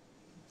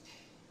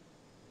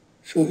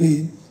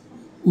শহীদ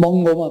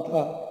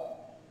বঙ্গমাতা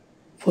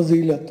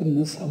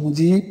ফজিলাতুন্নেসা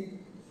মুজিব,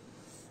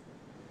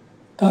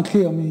 তাকে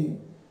আমি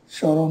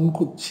স্মরণ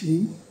করছি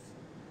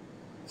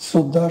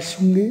শ্রদ্ধার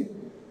সঙ্গে।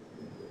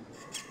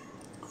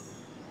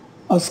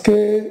 আজকে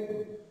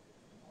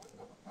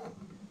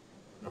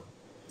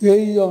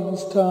এই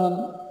অনুষ্ঠান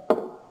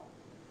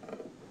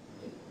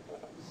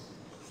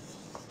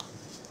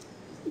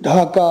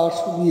Dhaka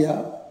Ashulia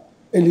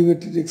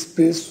elevated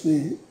expressway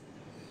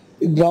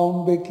ground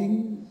breaking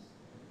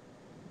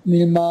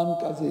নির্মাণ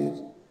কাজের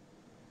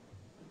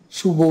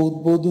শুভ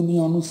উদ্বোধনী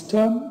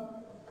অনুষ্ঠান।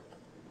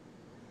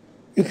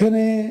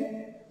 এখানে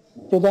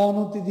প্রধান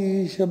অতিথি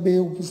হিসেবে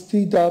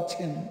উপস্থিত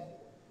আছেন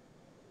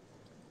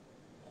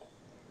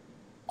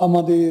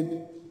আমাদের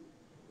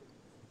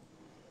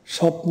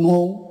স্বপ্ন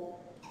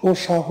ও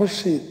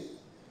সাহসের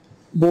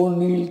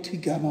বর্ণিল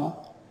ঠিকানা,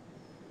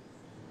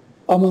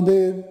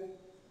 আমাদের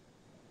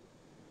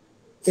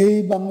এই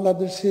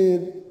বাংলাদেশের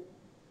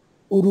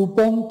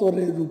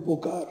রূপান্তরের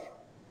উপকার,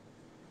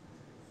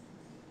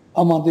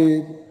 আমাদের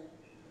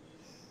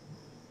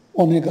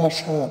অনেক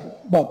আশার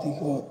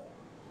বাতিঘর,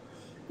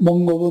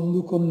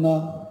 বঙ্গবন্ধু কন্যা,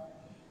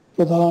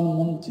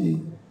 প্রধানমন্ত্রী,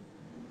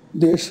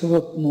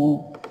 দেশরত্ন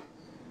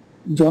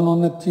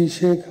জননেত্রী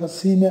শেখ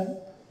হাসিনা।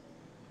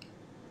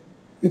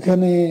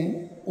 এখানে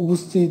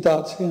উপস্থিত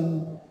আছেন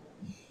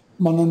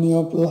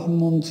মাননীয়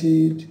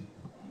প্রধানমন্ত্রীর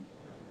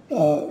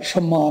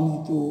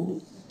সম্মানিত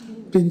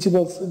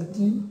প্রিন্সিপাল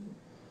সেক্রেটারি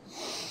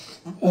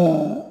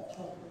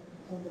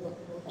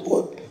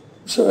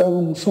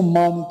এবং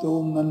সম্মানিত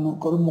অন্যান্য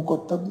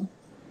কর্মকর্তা।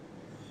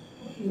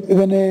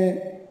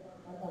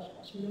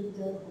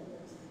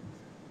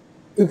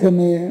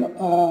 এখানে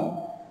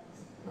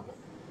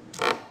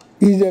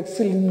হিজ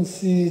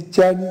এক্সেলেন্সি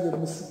চাইনিজ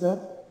অ্যাম্বাসেডর,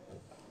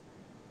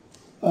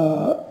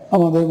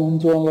 আমাদের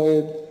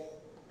মন্ত্রণালয়ের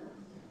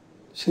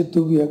সেতু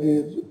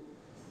বিভাগের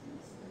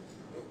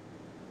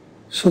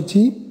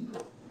সচিব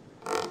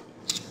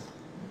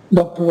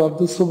ডক্টর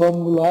আব্দুল সোবান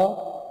গুলা,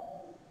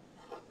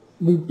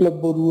 বিপ্লব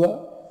বড়ুয়া,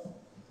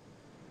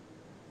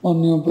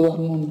 মাননীয়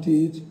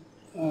প্রধানমন্ত্রীর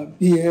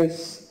পিএস,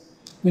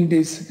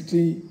 মিলিটারি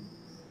সেক্রেটারি,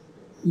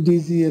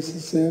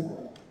 ডিজিএসএসএফ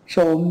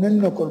সহ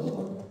অন্যান্য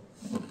কর্মকর্তা,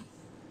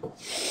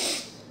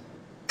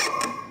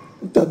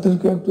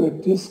 তাদেরকে একটু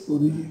অ্যাড্রেস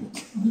করি।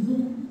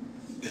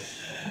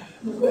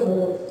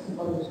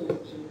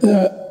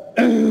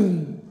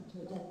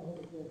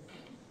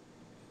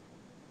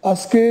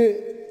 আজকে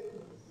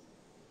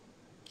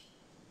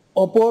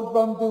অপর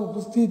প্রান্তে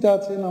উপস্থিত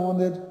আছেন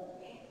আমাদের,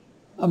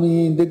 আমি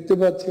দেখতে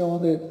পাচ্ছি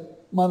আমাদের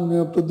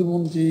মাননীয়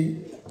প্রতিমন্ত্রী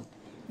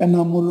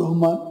এনামুর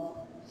রহমান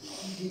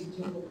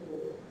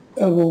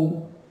এবং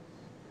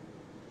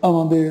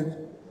আমাদের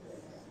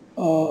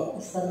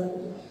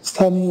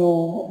স্থানীয়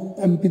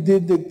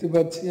এমপিদের দেখতে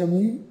পাচ্ছি।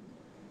 আমি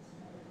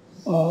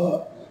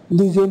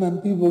দুইজন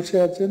এমপি বসে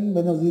আছেন,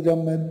 বেনজির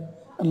আহমেদ,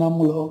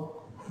 এনামুল হক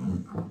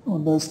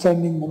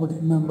স্ট্যান্ডিং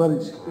কমিটির মেম্বার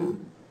হিসেবে,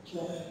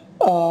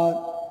 আর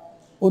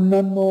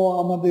অন্যান্য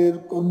আমাদের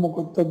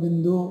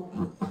কর্মকর্তাবৃন্দ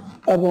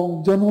এবং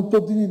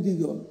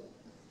জনপ্রতিনিধিগণ,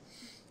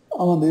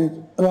 আমাদের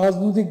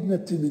রাজনৈতিক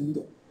নেতৃবৃন্দ,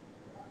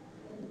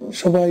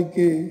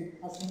 সবাইকে,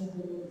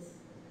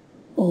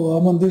 ও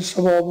আমাদের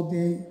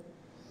সভাপতি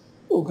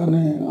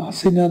ওখানে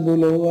হাসিনা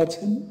দোলও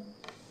আছেন,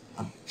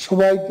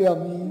 সবাইকে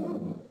আমি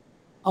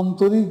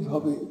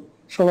আন্তরিকভাবে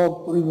সড়ক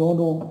পরিবহন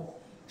ও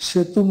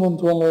সেতু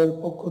মন্ত্রণালয়ের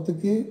পক্ষ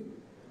থেকে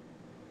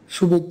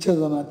শুভেচ্ছা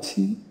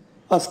জানাচ্ছি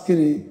আজকের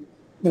এই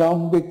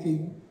গ্রাউন্ড ব্রেকিং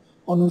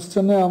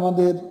অনুষ্ঠানে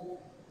আমাদের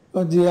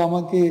যে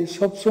আমাকে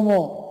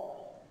সবসময়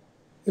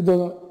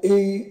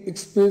এই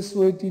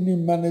এক্সপ্রেসওয়েটি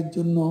নির্মাণের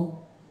জন্য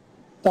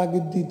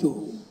তাগিদ দিত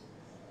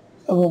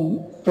এবং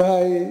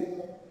প্রায়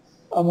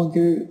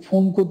আমাকে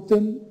ফোন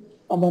করতেন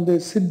আমাদের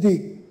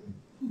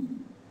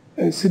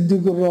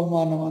সিদ্দিকুর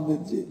রহমান, আমাদের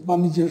যে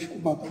বাণিজ্য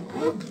সম্পাদক,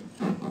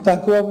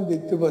 তাকেও আমি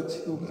দেখতে পাচ্ছি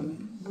ওখানে।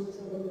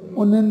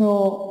 অন্যান্য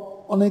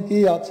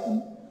অনেকেই আছেন,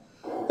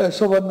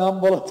 সবার নাম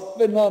বলা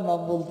যাবে না,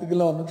 নাম বলতে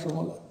গেলে অনেক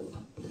সময় লাগবে।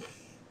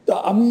 তা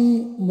আমি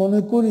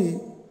মনে করি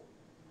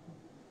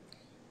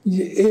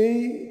যে এই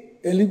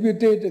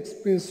এলিভেটেড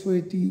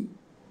এক্সপ্রেসওয়েটি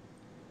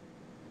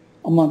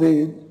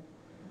আমাদের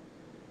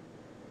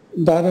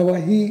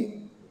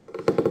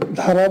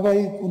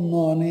ধারাবাহিক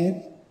উন্নয়নের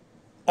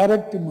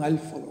আরেকটি মাইল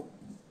ফলক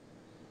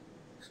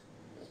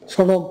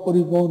সড়ক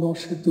পরিবহন ও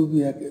সেতু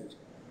বিভাগের।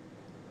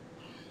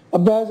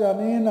 আপনারা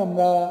জানেন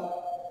আমরা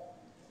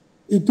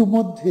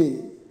ইতিমধ্যে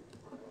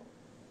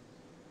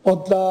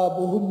পদ্মা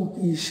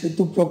বহুমুখী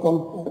সেতু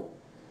প্রকল্প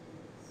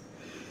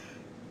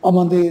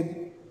আমাদের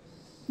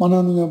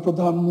মাননীয়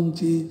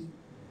প্রধানমন্ত্রী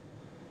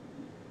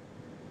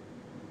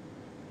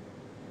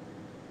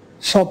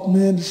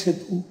স্বপ্নের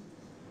সেতু,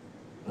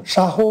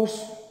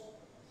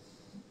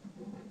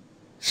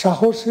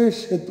 সাহসের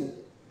সেতু,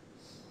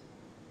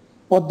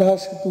 পদ্মা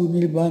সেতু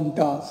নির্মাণ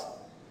কাজ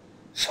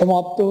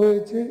সমাপ্ত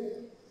হয়েছে।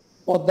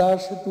 পদ্মা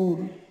সেতুর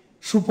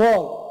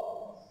সুফল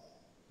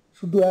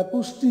শুধু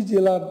 21টি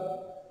জেলার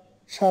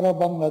সারা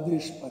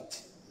বাংলাদেশ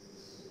পাচ্ছে।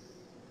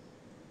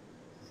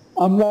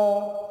 আমরা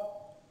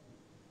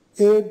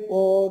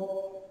এরপর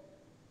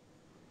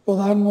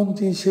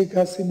প্রধানমন্ত্রী শেখ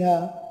হাসিনা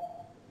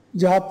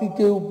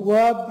জাতিকে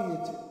উপহার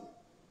দিয়েছে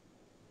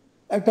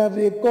একটা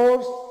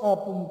রেকর্ড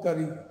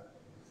স্থাপনকারী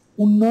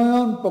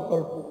উন্নয়ন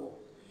প্রকল্প,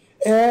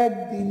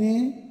 একদিনে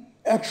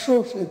 100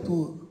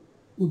 সেতুর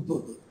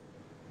উদ্বোধন,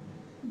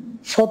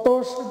 100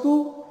 সেতু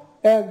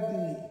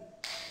একদিনে।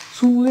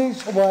 শুনলেই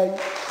সবাই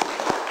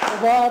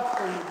অবাক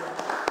হয়ে যায়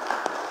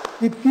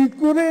যে কি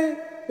করে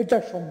এটা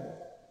সম্ভব।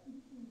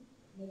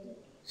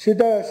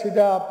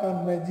 সেটা আপনার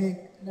ম্যাজিক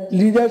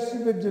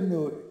লিডারশিপের জন্য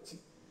হয়েছে।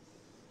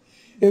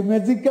 এই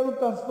ম্যাজিক্যাল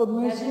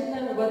ট্রান্সফরমেশন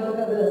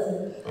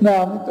না,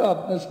 আমি তো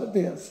আপনার সাথে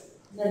আছি,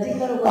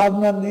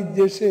 আপনার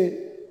নির্দেশে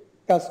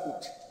কাজ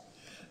করছি।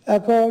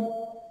 এখন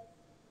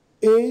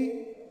এই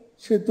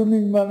সেতু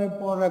নির্মাণের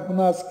পর এখন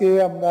আজকে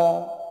আমরা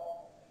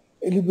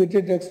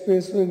এলিভেটেড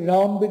এক্সপ্রেসওয়ে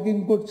গ্রাউন্ড ব্রেকিং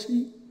করছি।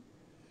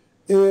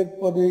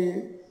 এরপরে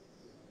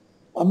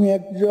আমি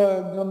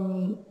একজন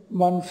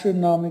মানুষের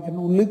নাম এখানে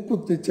উল্লেখ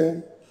করতে চাই,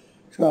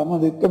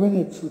 আমাদের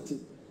ক্যাবিনেট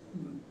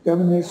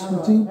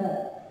সচিব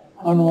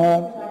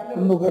আনোয়ার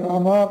খন্দকার।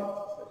 আনোয়ার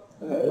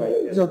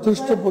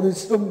যথেষ্ট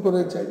পরিশ্রম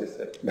করেছে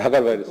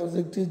ঢাকার বাইরে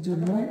প্রজেক্টের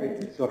জন্য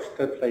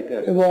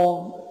এবং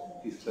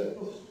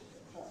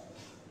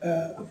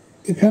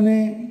এখানে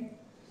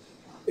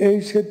এই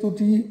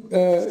সেতুটি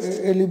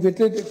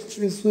এলিভেটেড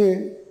এক্সপ্রেসওয়ে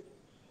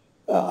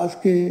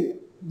আজকে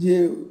যে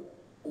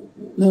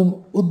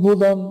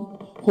উদ্বোধন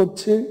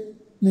হচ্ছে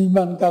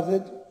নির্মাণ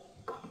কাজের,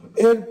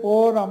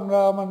 এরপর আমরা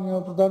মাননীয়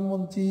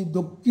প্রধানমন্ত্রী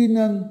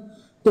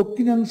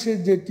দক্ষিণাংশের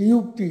যে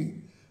টিউবটি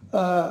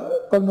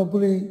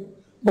কর্ণফুলী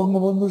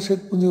বঙ্গবন্ধু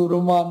শেখ মুজিবুর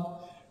রহমান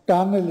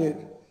টানেলের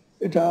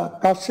এটা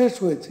কাজ শেষ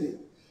হয়েছে,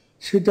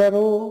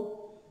 সেটারও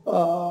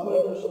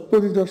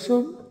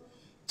পরিদর্শন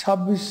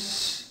 26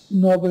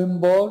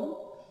 নভেম্বর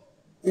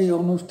এই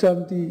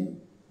অনুষ্ঠানটি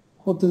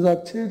হতে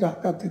যাচ্ছে।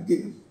 ঢাকা থেকে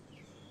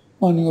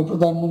মাননীয়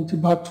প্রধানমন্ত্রী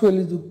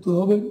ভার্চুয়ালি যুক্ত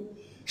হবেন।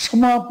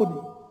 সমাপনী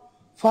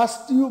ফার্স্ট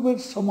টিউবের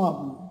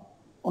সমাপনী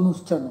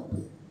অনুষ্ঠান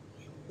হবে।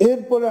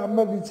 এরপরে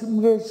আমরা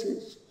ডিসেম্বরের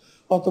শেষ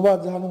অথবা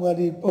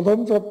জানুয়ারির প্রথম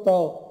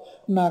সপ্তাহ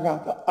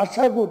নাগাদ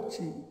আশা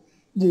করছি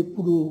যে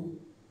পুরো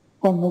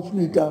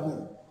কর্ণফুলী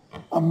টানেল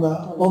আমরা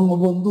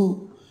বঙ্গবন্ধু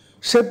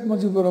শেখ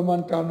মুজিবুর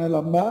রহমান টানেল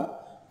আমরা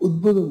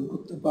উদ্বোধন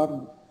করতে পারব।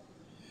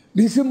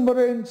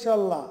 ডিসেম্বরে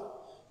ইনশাল্লাহ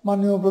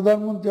মাননীয়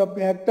প্রধানমন্ত্রী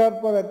আপনি একটার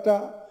পর একটা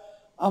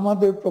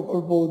আমাদের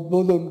প্রকল্প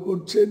উদ্বোধন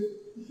করছেন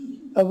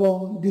এবং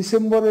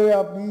ডিসেম্বরে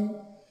আপনি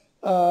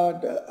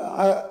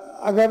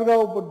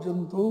আগারগাঁও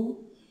পর্যন্ত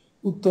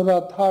উত্তরা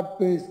 3rd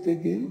পেজ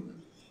থেকে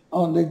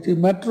আমাদের যে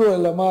মেট্রো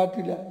রেল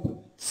এমআরটি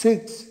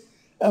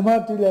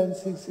লাইন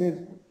 6 এর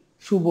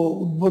শুভ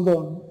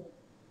উদ্বোধন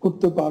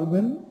করতে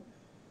পারবেন।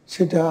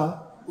 সেটা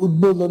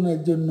উদ্বোধনের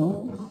জন্য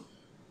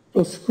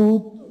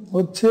প্রস্তুত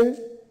হচ্ছে।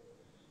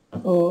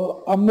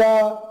 আমরা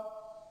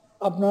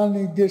আপনার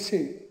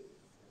নির্দেশে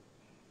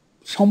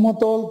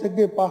সমতল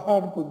থেকে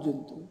পাহাড়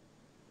পর্যন্ত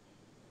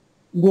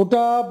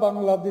গোটা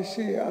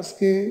বাংলাদেশে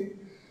আজকে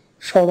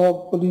সড়ক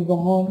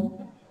পরিবহন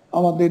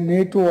আমাদের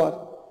নেটওয়ার্ক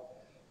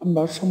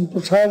আমরা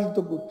সম্প্রসারিত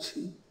করছি।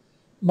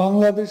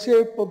 বাংলাদেশে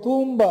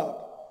প্রথমবার,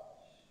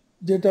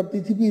 যেটা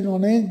পৃথিবীর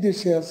অনেক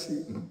দেশে আছে,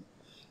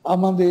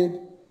 আমাদের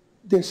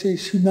দেশে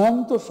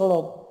সীমান্ত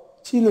সড়ক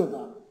ছিল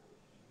না।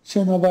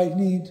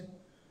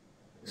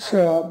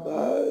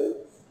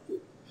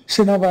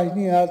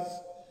 সেনাবাহিনী আজ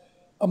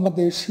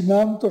আমাদের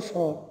সীমান্ত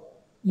সড়ক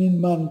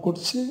নির্মাণ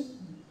করছে।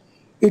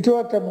 এটাও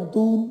একটা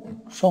নতুন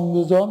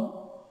সংযোজন,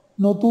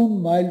 নতুন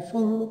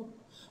মাইলফলক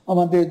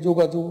আমাদের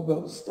যোগাযোগ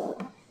ব্যবস্থা।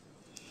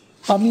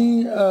 আমি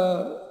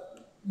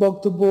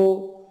বক্তব্য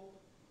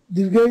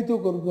দীর্ঘায়িত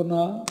করব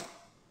না।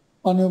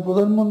 মাননীয়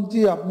প্রধানমন্ত্রী,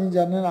 আপনি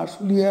জানেন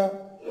আশুলিয়া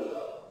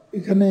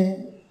এখানে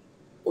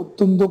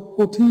অত্যন্ত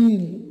কঠিন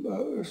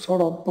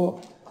সড়ক পথ,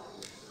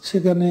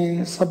 সেখানে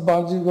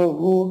সাবমার্জিবল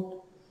রোড,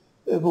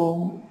 এবং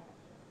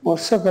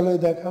বর্ষাকালে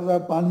দেখা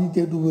যায়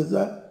পানিতে ডুবে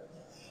যায়।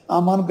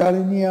 আমার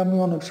গাড়ি নিয়ে আমি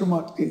অনেক সময়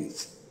আটকে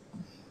গেছি,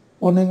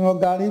 অনেক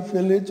গাড়ি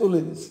ফেলে চলে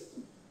গেছি,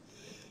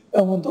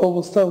 এমন তো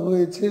অবস্থা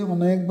হয়েছে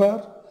অনেকবার।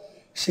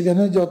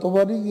 সেখানে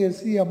যতবারই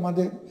গেছি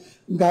আমাদের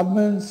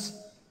গার্মেন্টস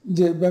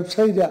যে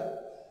ব্যবসায়ীরা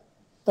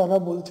তারা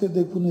বলছে,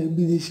 দেখুন এই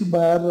বিদেশি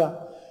বায়াররা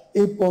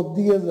এই পথ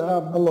দিয়ে যা,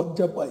 আমরা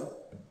লজ্জা পাই।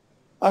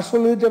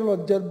 আসলে এটা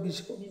লজ্জার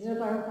বিষয়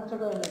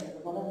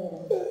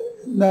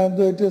না,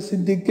 তো এটা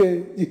সিদ্দিককে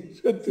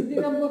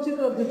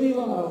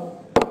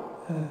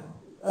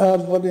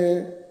তারপরে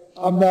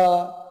আমরা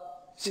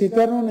সে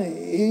কারণে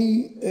এই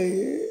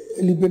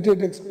এলিভেটেড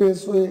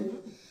এক্সপ্রেসওয়ে,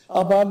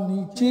 আবার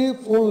নিচে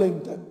 4 লেন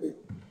থাকবে,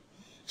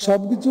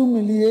 সবকিছু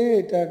মিলিয়ে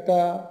এটা একটা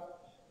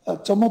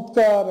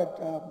চমৎকার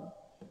একটা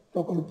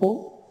প্রকল্প।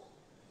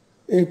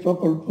 এই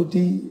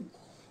প্রকল্পটি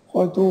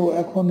হয়তো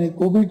এখন এই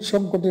কোভিড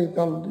সংকটের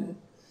কারণে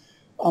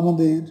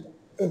আমাদের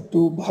একটু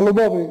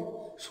ভালোভাবে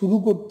শুরু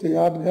করতে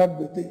আটঘাট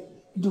বেঁধে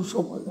একটু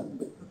সময়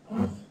লাগবে।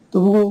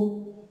 তবুও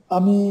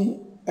আমি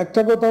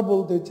একটা কথা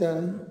বলতে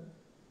চাই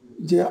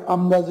যে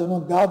আমরা যেন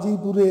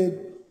গাজীপুরের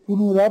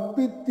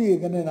পুনরাবৃত্তি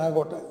এখানে না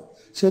ঘটাই।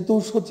 সেতু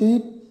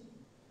সচিব,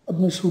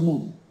 আপনি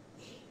শুনুন,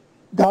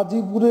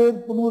 গাজীপুরের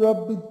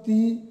পুনরাবৃত্তি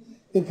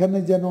এখানে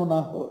যেন না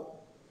হয়।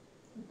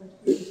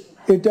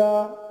 এটা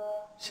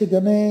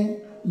সেখানে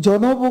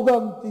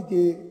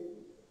জনভোগান্তিকে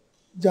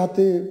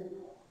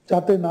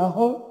যাতে না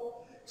হয়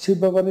সে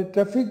ব্যাপারে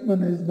ট্রাফিক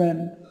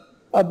ম্যানেজমেন্ট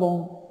এবং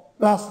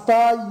রাস্তা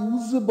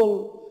ইউজেবল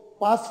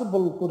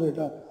পাসেবল করে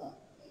রাখা,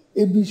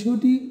 এই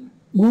বিষয়টি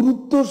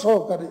গুরুত্ব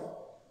সহকারে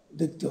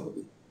দেখতে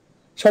হবে।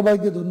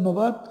 সবাইকে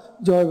ধন্যবাদ।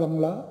 জয়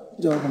বাংলা,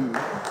 জয় বাংলা।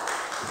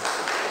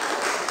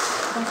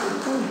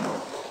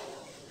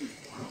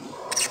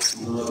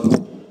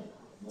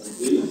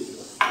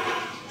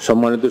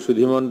 সম্মানিত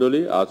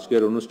সুধীমণ্ডলী,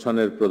 আজকের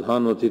অনুষ্ঠানের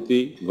প্রধান অতিথি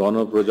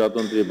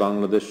গণপ্রজাতন্ত্রী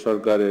বাংলাদেশ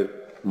সরকারের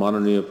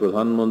মাননীয়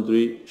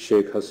প্রধানমন্ত্রী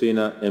শেখ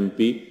হাসিনা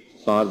এমপি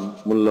তাঁর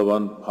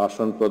মূল্যবান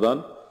ভাষণ প্রদান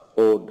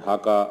ও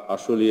ঢাকা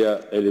আশুলিয়া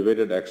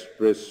এলিভেটেড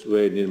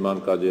এক্সপ্রেসওয়ে নির্মাণ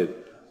কাজের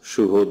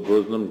শুভ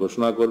উদ্বোধন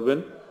ঘোষণা করবেন।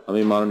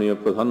 আমি মাননীয়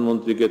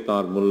প্রধানমন্ত্রীকে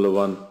তাঁর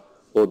মূল্যবান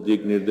ও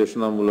দিক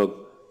নির্দেশনামূলক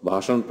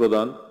ভাষণ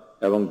প্রদান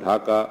এবং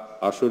ঢাকা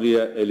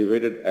আশুলিয়া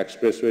এলিভেটেড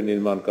এক্সপ্রেসওয়ে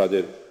নির্মাণ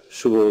কাজের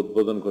শুভ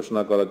উদ্বোধন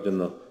ঘোষণা করার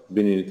জন্য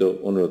বিনীত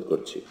অনুরোধ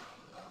করছি।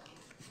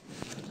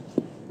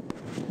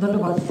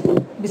 ধন্যবাদ।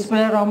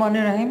 বিসমিল্লাহির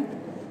রহমানির রহিম।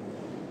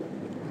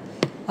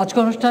 আজকে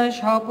অনুষ্ঠানের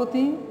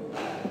সভাপতি,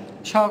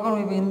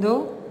 সহকর্মীবৃন্দ,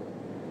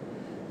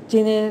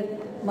 চীনের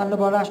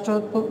মাননীয়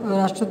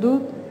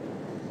রাষ্ট্রদূত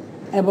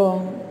এবং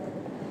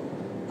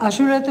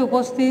আশুলিয়াতে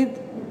উপস্থিত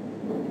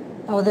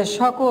আমাদের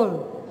সকল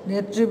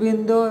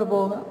নেতৃবৃন্দ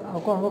এবং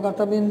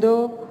কর্মকর্তাবৃন্দ,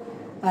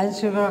 আইন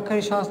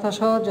শৃঙ্খলাকারী সংস্থা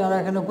সহ যারা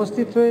এখানে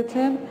উপস্থিত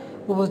রয়েছেন,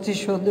 উপস্থিত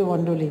সদস্য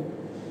মণ্ডলী,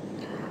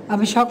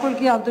 আমি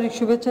সকলকে আন্তরিক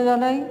শুভেচ্ছা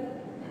জানাই।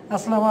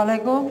 আসসালামু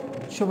আলাইকুম,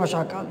 শুভ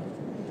সকাল।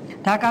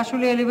 ঢাকা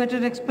আশুলিয়া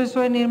এলিভেটেড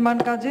এক্সপ্রেসওয়ে নির্মাণ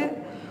কাজে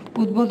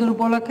উদ্বোধন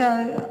উপলক্ষে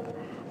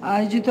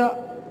আয়োজিত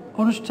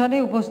অনুষ্ঠানে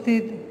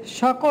উপস্থিত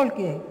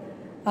সকলকে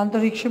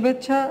আন্তরিক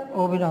শুভেচ্ছা ও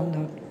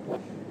অভিনন্দন।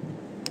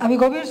 আমি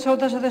গভীর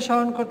শ্রদ্ধার সাথে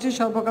স্মরণ করছি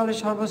সর্বকালের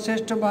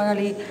সর্বশ্রেষ্ঠ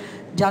বাঙালি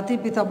জাতির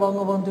পিতা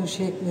বঙ্গবন্ধু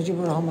শেখ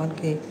মুজিবুর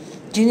রহমানকে,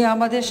 যিনি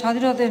আমাদের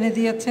স্বাধীনতা এনে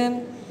দিয়েছেন,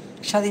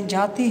 স্বাধীন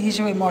জাতি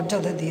হিসেবে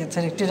মর্যাদা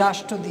দিয়েছেন, একটি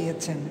রাষ্ট্র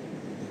দিয়েছেন।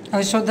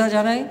 আমি শ্রদ্ধা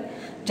জানাই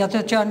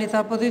জাতীয় চার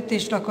নেতার প্রতি,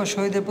 30 লক্ষ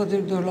শহীদের প্রতি,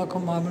 2 লক্ষ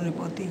মামুনের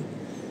প্রতি,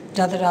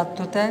 যাদের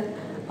আত্মত্যাগ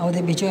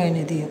আমাদের বিজয়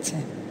এনে দিয়েছে।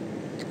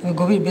 আমি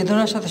গভীর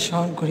বেদনার সাথে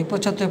স্মরণ করি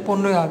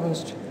 15ই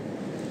আগস্ট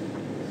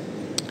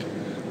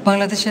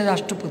বাংলাদেশের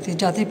রাষ্ট্রপতি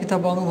জাতির পিতা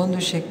বঙ্গবন্ধু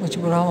শেখ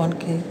মুজিবুর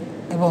রহমানকে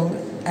এবং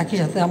একই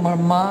সাথে আমার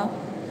মা,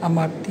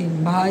 আমার 3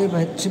 ভাই,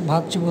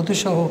 ভাতৃবধূ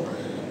সহ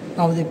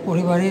আমাদের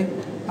পরিবারের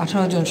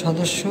 18 জন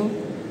সদস্য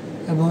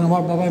এবং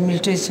আমার বাবার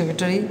মিলিটারি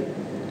সেক্রেটারি,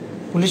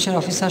 পুলিশের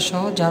অফিসার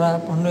সহ যারা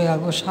 15ই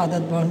আগস্ট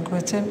শাহাদাত বরণ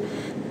করেছেন,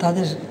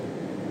 তাদের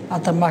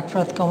আত্মার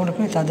মাগফিরাত কামনা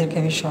করি, তাদেরকে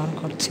আমি স্মরণ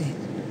করছি।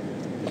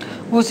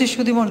 উপস্থিত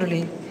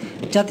সুধীমণ্ডলী,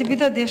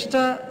 জাতিপিতা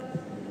দেশটা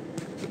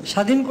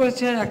স্বাধীন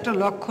করেছেন একটা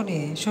লক্ষ্য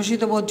নিয়ে,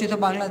 শোষিত বঞ্চিত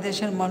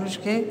বাংলাদেশের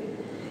মানুষকে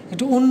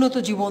একটু উন্নত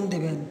জীবন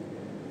দেবেন।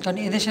 কারণ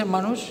এদেশের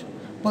মানুষ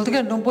বলতে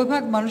গেলে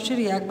 90%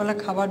 মানুষেরই একবেলা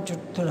খাবার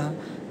জুটত না,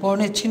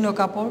 পরনের ছিন্ন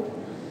কাপড়,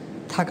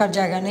 থাকার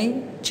জায়গা নেই,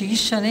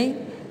 চিকিৎসা নেই,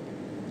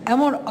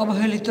 এমন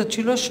অবহেলিত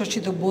ছিল,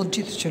 শোষিত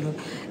বঞ্চিত ছিল।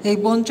 এই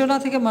বঞ্চনা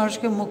থেকে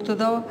মানুষকে মুক্ত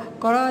দেওয়া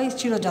করাই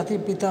ছিল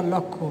জাতির পিতার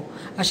লক্ষ্য।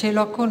 আর সেই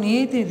লক্ষ্য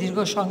নিয়েই তিনি দীর্ঘ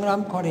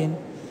সংগ্রাম করেন,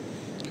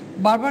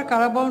 বারবার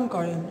কারাবরণ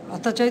করেন,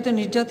 অত্যাচারিত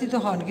নির্যাতিত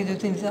হন, কিন্তু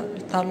তিনি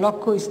তার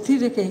লক্ষ্য স্থির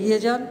রেখে এগিয়ে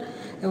যান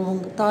এবং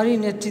তারই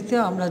নেতৃত্বে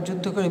আমরা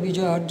যুদ্ধ করে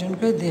বিজয় অর্জন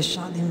করে দেশ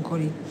স্বাধীন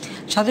করি।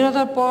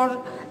 স্বাধীনতার পর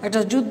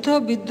একটা যুদ্ধ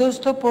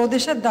বিধ্বস্ত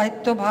প্রদেশের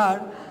দায়িত্বভার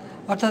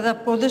অর্থাৎ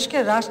প্রদেশকে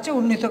রাষ্ট্রে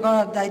উন্নীত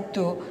করার দায়িত্ব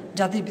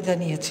জাতির পিতা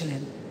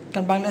নিয়েছিলেন।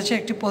 কারণ বাংলাদেশে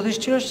একটি প্রদেশ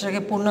ছিল,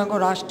 সেটাকে পূর্ণাঙ্গ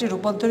রাষ্ট্রে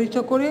রূপান্তরিত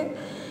করে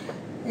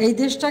এই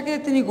দেশটাকে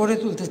তিনি গড়ে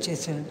তুলতে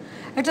চেয়েছিলেন।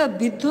 একটা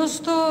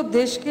বিধ্বস্ত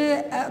দেশকে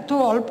এত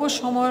অল্প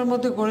সময়ের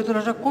মধ্যে গড়ে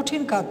তোলাটা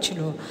কঠিন কাজ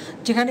ছিল,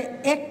 যেখানে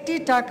একটি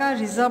টাকা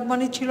রিজার্ভ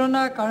মানি ছিল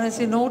না,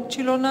 কারেন্সি নোট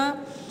ছিল না,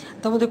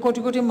 তার মধ্যে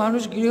কোটি কোটি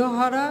মানুষ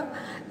গৃহহারা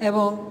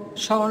এবং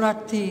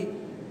শরণার্থী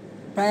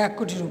প্রায় 1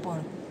 কোটির উপর।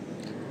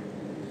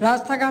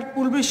 রাস্তাঘাট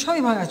পুল ব্রিজ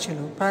সবই ভাঙা ছিল,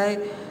 প্রায়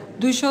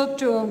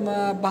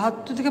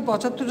 272 থেকে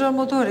 75টার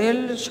মতো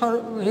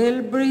রেল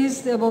ব্রিজ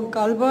এবং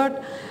কালভার্ট,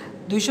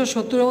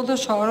 270-এর মতো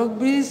সড়ক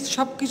ব্রিজ,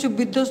 সব কিছু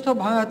বিধ্বস্ত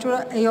ভাঙাচোরা।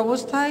 এই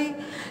অবস্থায়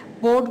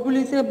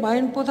পোর্টগুলিতে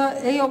মাইন পোতা,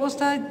 এই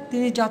অবস্থায়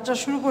তিনি যাত্রা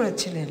শুরু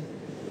করেছিলেন।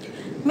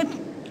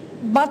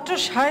 মাত্র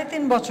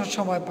 3.5 বছর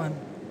সময় পান।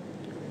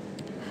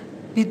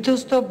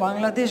 বিধ্বস্ত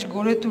বাংলাদেশ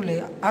গড়ে তুলে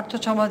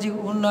আর্থসামাজিক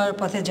উন্নয়নের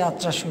পথে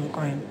যাত্রা শুরু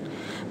করেন।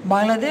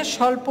 বাংলাদেশ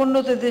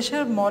স্বল্পোন্নত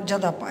দেশের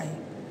মর্যাদা পায়।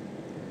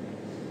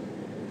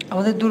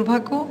 আমাদের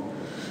দুর্ভাগ্য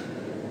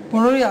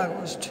 15ই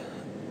আগস্ট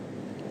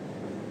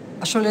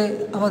আসলে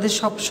আমাদের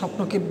সব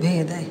স্বপ্নকে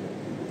ভেঙে দেয়।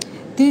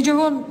 তিনি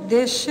যখন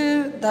দেশের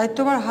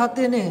দায়িত্বভার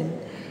হাতে নেন,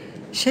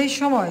 সেই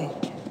সময়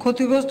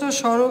ক্ষতিগ্রস্ত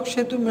সড়ক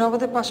সেতু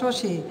মেরামতের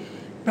পাশাপাশি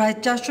প্রায়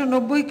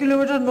 490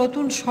 কিলোমিটার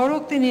নতুন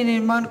সড়ক তিনি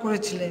নির্মাণ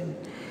করেছিলেন।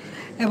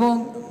 এবং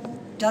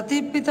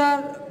জাতির পিতার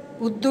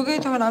উদ্যোগেই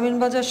তখন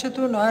আমিনবাজার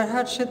সেতু,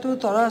 নয়ারহাট সেতু,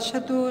 তরাস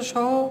সেতু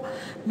সহ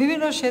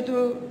বিভিন্ন সেতু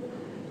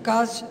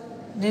কাজ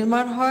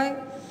নির্মাণ হয়।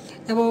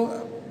 এবং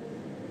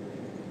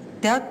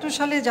 73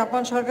 সালে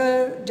জাপান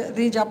সরকারের,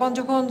 তিনি জাপান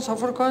যখন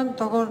সফর করেন,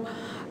 তখন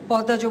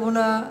পদ্মা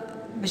যমুনা,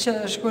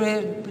 বিশেষ করে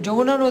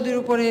যমুনা নদীর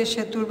উপরে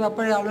সেতুর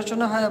ব্যাপারে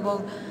আলোচনা হয় এবং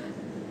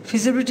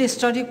ফিজিবিলিটি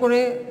স্টাডি করে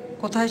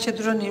কোথায়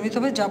সেতুটা নির্মিত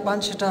হবে জাপান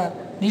সেটা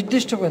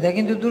নির্দিষ্ট করে দেয়।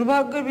 কিন্তু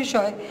দুর্ভাগ্যের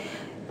বিষয়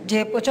যে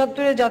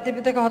 75-এ জাতির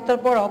পিতাকে হত্যার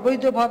পর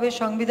অবৈধভাবে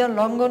সংবিধান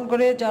লঙ্ঘন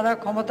করে যারা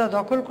ক্ষমতা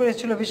দখল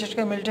করেছিল, বিশেষ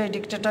করে মিলিটারি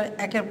ডিক্টেটর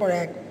একের পর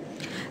এক,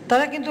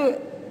 তারা কিন্তু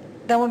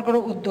তেমন কোনো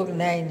উদ্যোগ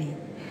নেয়নি।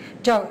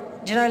 যাও,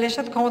 জেনারেল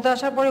এরশাদ ক্ষমতা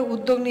আসার পরে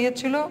উদ্যোগ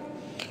নিয়েছিল,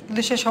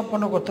 কিন্তু সে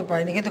সম্পন্ন করতে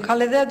পারেনি। কিন্তু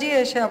খালেদা জি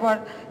এসে আবার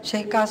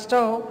সেই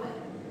কাজটাও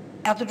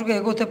এতটুকু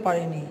এগোতে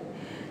পারেনি।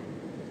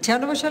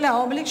 96 সালে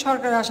আওয়ামী লীগ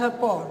সরকার আসার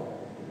পর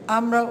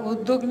আমরা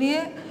উদ্যোগ নিয়ে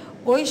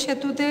ওই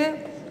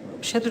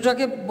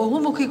সেতুটাকে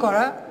বহুমুখী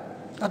করা,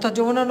 অর্থাৎ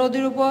যমুনা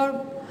নদীর উপর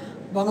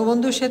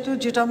বঙ্গবন্ধু সেতু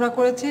যেটা আমরা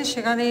করেছি,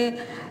 সেখানে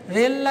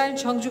রেল লাইন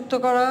সংযুক্ত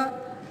করা,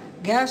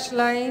 গ্যাস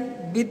লাইন,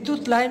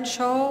 বিদ্যুৎ লাইন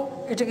সহ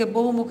এটাকে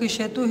বহুমুখী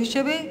সেতু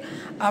হিসেবে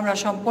আমরা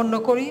সম্পন্ন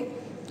করি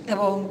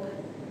এবং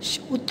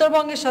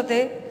উত্তরবঙ্গের সাথে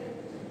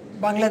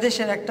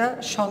বাংলাদেশের একটা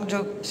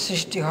সংযোগ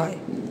সৃষ্টি হয়,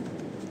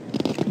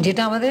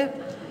 যেটা আমাদের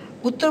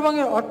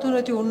উত্তরবঙ্গের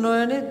অর্থনৈতিক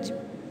উন্নয়নে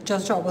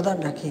যথেষ্ট অবদান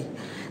রাখে।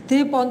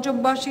 তিনি 5ম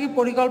বার্ষিকী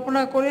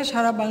পরিকল্পনা করে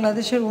সারা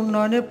বাংলাদেশের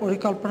উন্নয়নের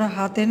পরিকল্পনা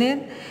হাতে নেন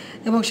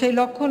এবং সেই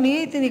লক্ষ্য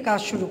নিয়েই তিনি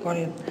কাজ শুরু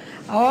করেন।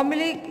 আওয়ামী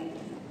লীগ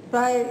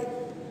প্রায়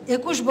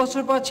 21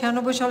 বছর পর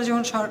 96 সালে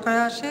যখন সরকারে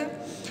আসে,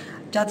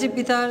 জাতির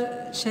পিতার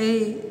সেই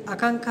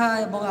আকাঙ্ক্ষা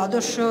এবং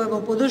আদর্শ এবং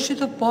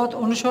প্রদর্শিত পথ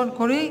অনুসরণ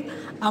করেই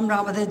আমরা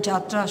আমাদের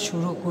যাত্রা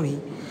শুরু করি,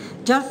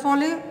 যার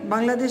ফলে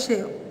বাংলাদেশে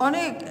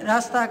অনেক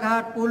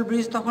রাস্তাঘাট, পুল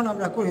ব্রিজ তখন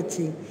আমরা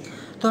করেছি।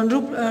 তখন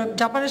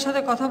জাপানের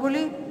সাথে কথা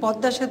বলি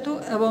পদ্মা সেতু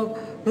এবং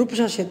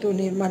রূপসা সেতু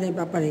নির্মাণের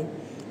ব্যাপারে।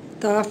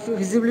 তারা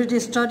ফিজিবিলিটি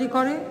স্টাডি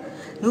করে।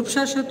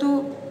 রূপসা সেতু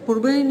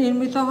পূর্বেই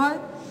নির্মিত হয়,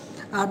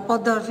 আর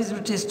পদ্মার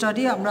ফিজিবিলিটি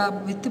স্টাডি আমরা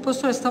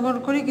ভিত্তিপ্রস্তর স্থাপন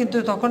করি, কিন্তু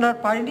তখন আর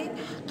পারিনি।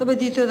 তবে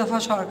দ্বিতীয় দফা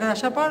সরকার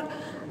আসার পর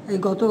এই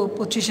গত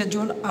 25শে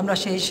জুন আমরা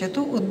সেই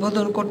সেতু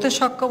উদ্বোধন করতে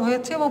সক্ষম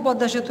হয়েছে এবং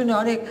পদ্মা সেতু নিয়ে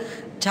অনেক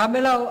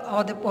ঝামেলাও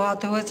আমাদের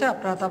পোহাতে হয়েছে,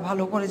 আপনারা তা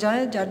ভালো করে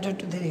জানেন, যার জন্য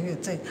একটু দেরি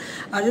হয়েছে।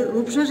 আর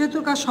রূপসা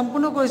সেতুর কাজ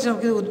সম্পূর্ণ করেছিলাম,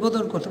 কিন্তু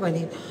উদ্বোধন করতে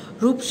পারিনি।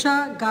 রূপসা,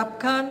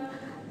 গাবখান,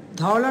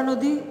 ধওলা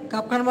নদী,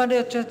 গাবখান মানে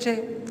হচ্ছে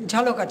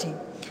ঝালকাঠি,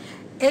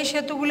 এই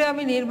সেতুগুলি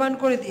আমি নির্মাণ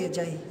করে দিয়ে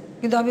যাই,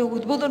 কিন্তু আমি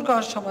উদ্বোধন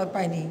করার সময়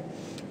পাইনি।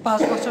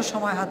 5 বছর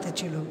সময় হাতে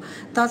ছিল।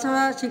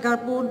 তাছাড়া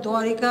শিকারপুর,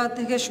 দোয়ারিকা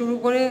থেকে শুরু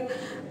করে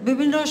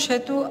বিভিন্ন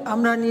সেতু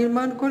আমরা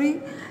নির্মাণ করি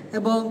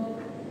এবং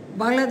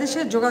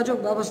বাংলাদেশের যোগাযোগ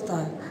ব্যবস্থা,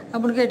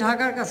 এমনকি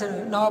ঢাকার কাছে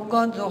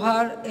নবাবগঞ্জ,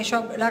 দোহার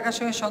এসব এলাকার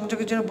সঙ্গে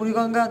সংযোগের জন্য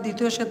বুড়িগঙ্গা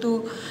দ্বিতীয় সেতু,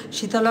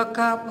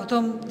 শীতলক্ষা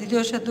প্রথম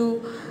দ্বিতীয় সেতু,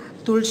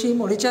 তুলসী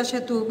মরিচা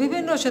সেতু,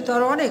 বিভিন্ন সেতু,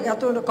 আর অনেক,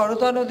 এত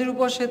করতোয়া নদীর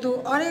উপর সেতু,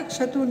 অনেক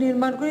সেতু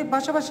নির্মাণ করি।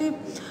 পাশাপাশি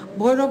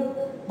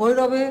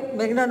ভৈরবে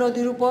মেঘনা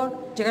নদীর উপর,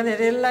 যেখানে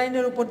রেল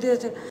লাইনের উপর দিয়ে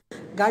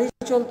গাড়ি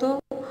চলতো,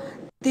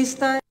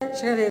 তিস্তায়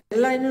সেখানে রেল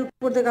লাইনের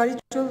উপর দিয়ে গাড়ি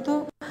চলতো,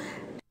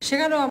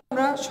 সেখানেও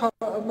আমরা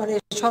মানে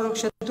সড়ক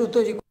সেতু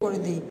তৈরি করে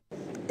দিই।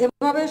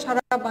 এভাবে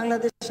সারা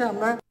বাংলাদেশে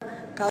আমরা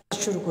কাজ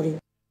শুরু করি।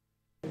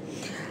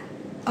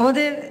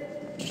 আমাদের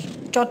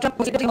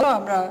চট্টগ্রাম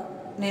আমরা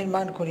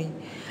নির্মাণ করি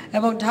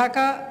এবং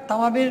ঢাকা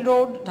তামাবিল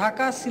রোড,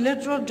 ঢাকা সিলেট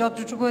রোড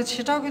যতটুকু হয়েছে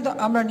সেটাও কিন্তু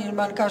আমরা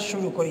নির্মাণ কাজ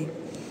শুরু করি।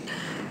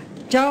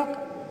 যাই হোক,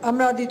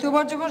 আমরা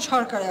দ্বিতীয়বার যখন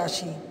সরকারে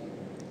আসি,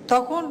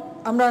 তখন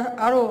আমরা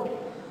আরও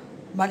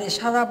মানে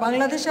সারা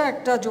বাংলাদেশে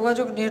একটা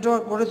যোগাযোগ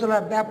নেটওয়ার্ক গড়ে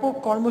তোলার ব্যাপক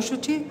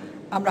কর্মসূচি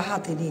আমরা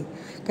হাতে নিই।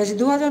 কাজে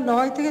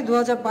 2009 থেকে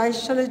 2022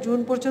 সালের জুন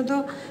পর্যন্ত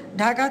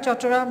ঢাকা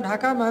চট্টগ্রাম,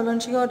 ঢাকা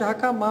ময়মনসিংহ,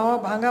 ঢাকা মাওয়া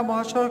ভাঙ্গা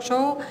মহাসড়ক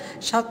সহ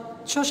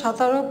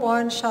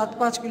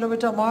 717.75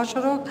 কিলোমিটার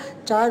মহাসড়ক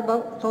 4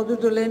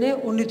 চতুর্থ লেনে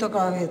উন্নীত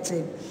করা হয়েছে।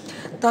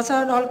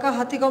 তাছাড়া নলকা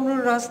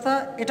হাতিকমরুল রাস্তা,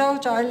 এটাও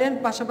 4 লেন,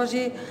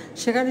 পাশাপাশি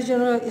সেখানে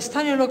যেন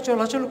স্থানীয় লোক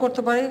চলাচল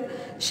করতে পারে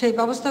সেই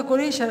ব্যবস্থা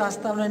করেই সে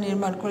রাস্তা আমরা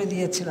নির্মাণ করে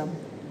দিয়েছিলাম।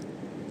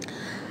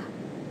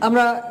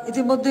 আমরা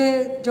ইতিমধ্যে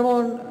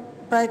যেমন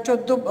প্রায়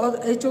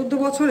 14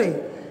 বছরে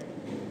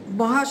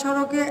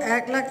মহাসড়কে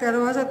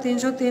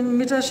 1,13,303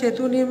 মিটার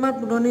সেতু নির্মাণ,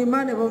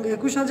 পুনর্নির্মাণ এবং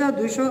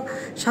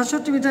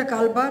 21,267 মিটার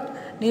কালভার্ট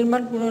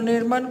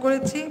পুনর্নির্মাণ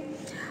করেছি।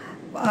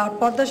 আর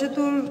পদ্মা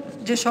সেতুর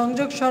যে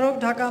সংযোগ সড়ক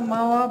ঢাকা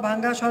মাওয়া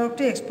ভাঙ্গা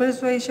সড়কটি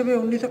এক্সপ্রেসওয়ে হিসেবে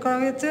উন্নীত করা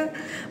হয়েছে।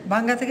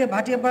 ভাঙ্গা থেকে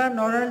ভাটিয়াপাড়া,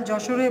 নড়াইল,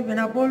 যশোরে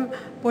বেনাপোল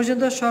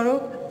পর্যন্ত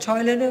সড়ক 6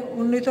 লেনে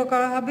উন্নীত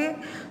করা হবে।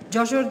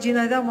 যশোর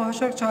ঝিনাইদহ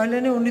মহাসড়ক 6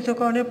 লেনে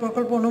উন্নীতকরণের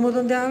প্রকল্প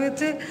অনুমোদন দেওয়া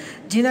হয়েছে।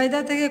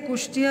 ঝিনাইদহ থেকে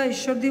কুষ্টিয়া,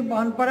 ঈশ্বরদী,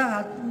 বানপাড়া,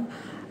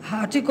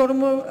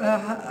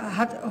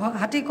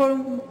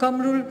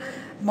 হাটিকমরুল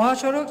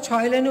মহাসড়ক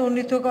 6 লেনে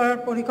উন্নীত করার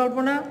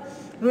পরিকল্পনা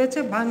রয়েছে।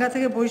 ভাঙ্গা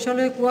থেকে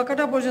বরিশালের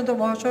কুয়াকাটা পর্যন্ত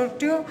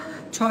মহাসড়কটিও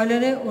 6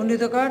 লেনে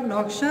উন্নীত করার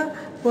নকশা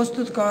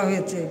প্রস্তুত করা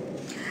হয়েছে।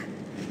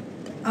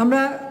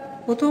 আমরা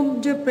প্রথম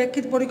যে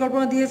প্রেক্ষিত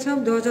পরিকল্পনা দিয়েছিলাম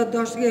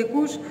 2010 থেকে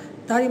 21,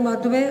 তারই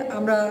মাধ্যমে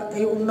আমরা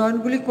এই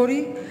উন্নয়নগুলি করি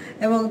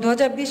এবং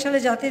 2020 সালে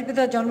জাতির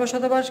পিতার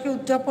জন্মশতবার্ষিকী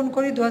উদযাপন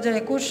করি।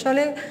 2021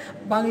 সালে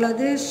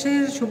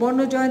বাংলাদেশের সুবর্ণ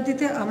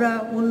জয়ন্তীতে আমরা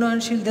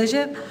উন্নয়নশীল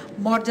দেশের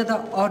মর্যাদা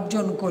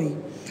অর্জন করি।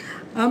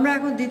 আমরা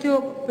এখন দ্বিতীয়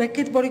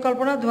প্রেক্ষিত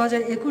পরিকল্পনা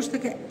 2021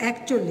 থেকে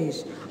 41,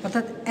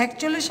 অর্থাৎ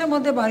 41-এর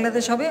মধ্যে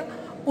বাংলাদেশ হবে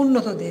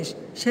উন্নত দেশ,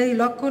 সেই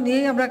লক্ষ্য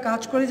নিয়েই আমরা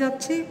কাজ করে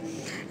যাচ্ছি।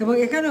 এবং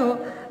এখানেও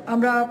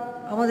আমরা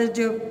আমাদের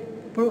যে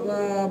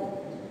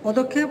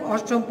পদক্ষেপ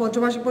অষ্টম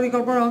পঞ্চবার্ষিক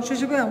পরিকল্পনার অংশ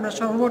হিসেবে আমরা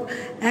সর্বমোট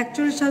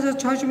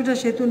 41,600 মিটার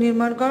সেতু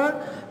নির্মাণ করার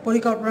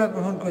পরিকল্পনা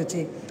গ্রহণ করেছি।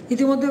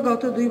 ইতিমধ্যে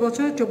গত 2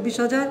 বছরে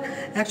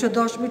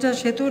 24,110 মিটার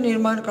সেতু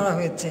নির্মাণ করা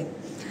হয়েছে।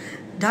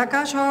 ঢাকা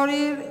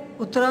শহরের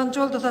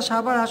উত্তরাঞ্চল তথা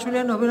সাভার,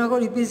 আশুলিয়া, নবীনগর,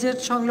 ইপিজেড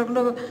সংলগ্ন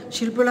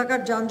শিল্প এলাকার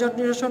যানজট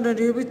নিরসন ও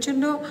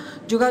নিরবিচ্ছিন্ন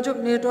যোগাযোগ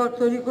নেটওয়ার্ক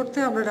তৈরি করতে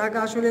আমরা ঢাকা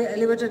আশুলিয়া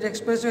এলিভেটেড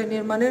এক্সপ্রেসওয়ে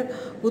নির্মাণের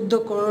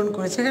উদ্যোগ গ্রহণ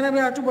করেছি। সেখানে আমি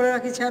একটু বলে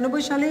রাখি,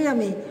 96 সালেই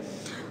আমি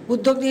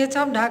উদ্যোগ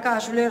নিয়েছিলাম ঢাকা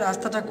আশুলিয়া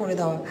রাস্তাটা করে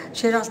দেওয়া।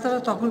 সেই রাস্তাটা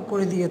তখন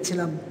করে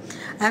দিয়েছিলাম।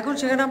 এখন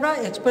সেখানে আমরা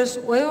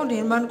এক্সপ্রেসওয়েও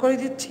নির্মাণ করে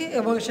দিচ্ছি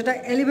এবং সেটা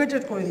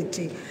এলিভেটেড করে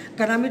দিচ্ছি।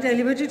 কারণ আমি এটা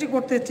এলিভেটেডই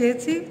করতে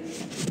চেয়েছি,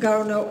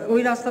 কারণ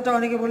ওই রাস্তাটা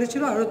অনেকে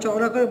বলেছিল আরও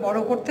চওড়া করে বড়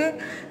করতে,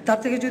 তার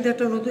থেকে যদি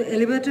একটা নতুন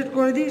এলিভেটেড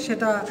করে দিই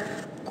সেটা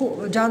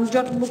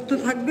যানজট মুক্ত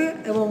থাকবে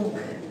এবং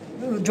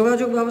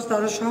যোগাযোগ ব্যবস্থা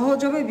আরও সহজ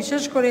হবে।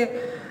 বিশেষ করে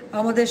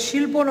আমাদের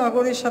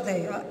শিল্পনগরের সাথে,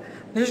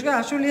 বিশেষ করে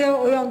আশুলিয়া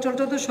ওই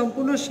অঞ্চলটা তো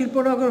সম্পূর্ণ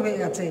শিল্পনগর হয়ে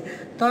গেছে,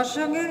 তার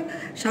সঙ্গে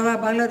সারা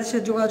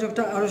বাংলাদেশের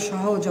যোগাযোগটা আরও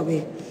সহজ হবে।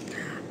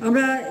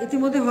 আমরা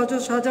ইতিমধ্যে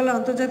হযরত শাহজালাল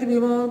আন্তর্জাতিক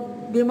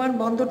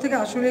বিমানবন্দর থেকে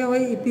আশুলিয়া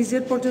হয়ে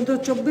ইপিজেড পর্যন্ত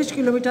 24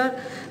 কিলোমিটার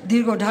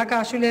দীর্ঘ ঢাকা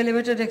আশুলিয়া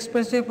এলিভেটেড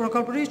এক্সপ্রেসওয়ে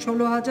প্রকল্পটি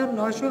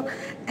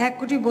 16,901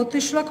 কোটি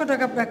 32 লক্ষ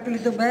টাকা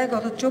প্রাক্কলিত ব্যয়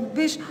গত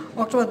 24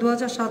 অক্টোবর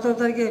 2017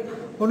 তারিখে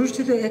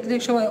অনুষ্ঠিত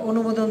একনেক সভায়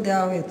অনুমোদন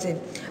দেওয়া হয়েছে।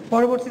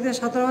 পরবর্তীতে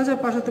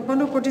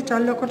 17,553 কোটি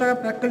 4 লক্ষ টাকা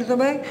প্রাক্কলিত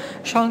ব্যয়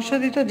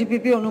সংশোধিত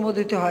ডিপিপি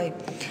অনুমোদিত হয়।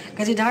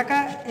 কাজে ঢাকা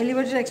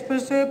এলিভেটেড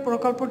এক্সপ্রেসওয়ে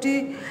প্রকল্পটি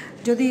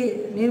যদি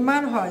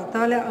নির্মাণ হয়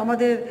তাহলে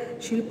আমাদের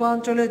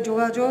শিল্পাঞ্চলের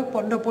যোগাযোগ,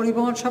 পণ্য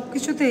পরিবহন সব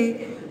কিছুতেই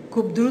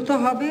খুব দ্রুত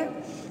হবে।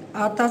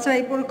 আর তাছাড়া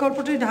এই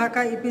প্রকল্পটি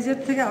ঢাকা ইপিজেড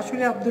থেকে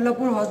আশুলিয়া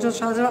আবদুল্লাপুর হযরত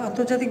শাহজালাল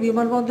আন্তর্জাতিক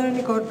বিমানবন্দরের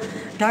নিকট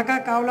ঢাকা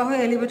কাওলা হয়ে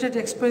এলিভেটেড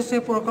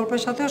এক্সপ্রেসওয়ে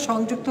প্রকল্পের সাথে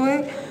সংযুক্ত হয়ে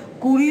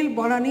কুড়িল,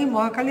 বনানী,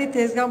 মহাখালী,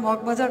 তেজগাঁও,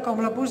 মগবাজার,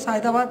 কমলাপুর,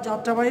 সায়দাবাদ,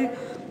 যাত্রাবাড়ির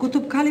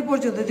কুতুবখালী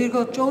পর্যন্ত দীর্ঘ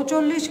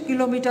 44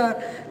 কিলোমিটার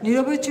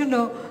নিরবিচ্ছিন্ন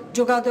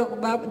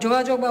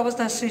যোগাযোগ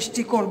ব্যবস্থা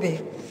সৃষ্টি করবে।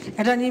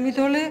 এটা নির্মিত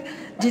হলে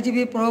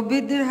জিডিপি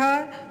প্রবৃদ্ধির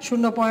হার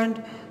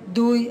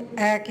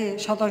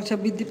 0.21%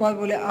 বৃদ্ধি পাবে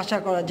বলে আশা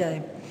করা যায়।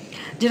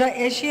 যেটা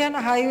এশিয়ান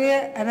হাইওয়ে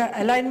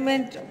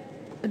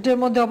অ্যালাইনমেন্টের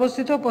মধ্যে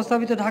অবস্থিত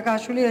প্রস্তাবিত ঢাকা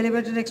আশুলিয়া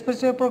এলিভেটেড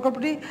এক্সপ্রেসওয়ে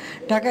প্রকল্পটি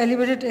ঢাকা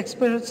এলিভেটেড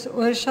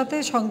এক্সপ্রেসওয়ের সাথে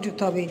সংযুক্ত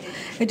হবে।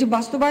 এটি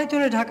বাস্তবায়িত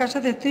হলে ঢাকার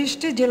সাথে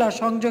 30টি জেলা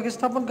সংযোগ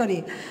স্থাপনকারী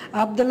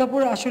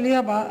আবদুল্লাপুর, আশুলিয়া,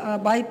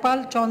 বাইপাল,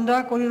 চন্দ্রা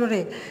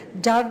করিডোরে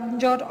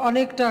যানজট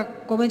অনেকটা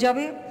কমে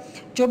যাবে।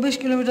 24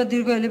 কিলোমিটার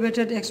দীর্ঘ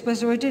এলিভেটেড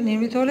এক্সপ্রেসওয়েটি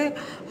নির্মিত হলে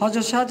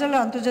হযরত শাহজালাল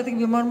আন্তর্জাতিক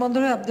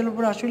বিমানবন্দরে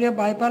আবদুল্লাপুর, আশুলিয়া,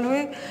 বাইপাল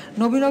হয়ে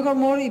নবীনগর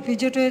মোড়,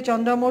 ইপিজেড হয়ে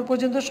চন্দ্রা মোড়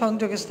পর্যন্ত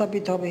সংযোগ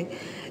স্থাপিত হবে।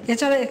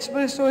 এছাড়া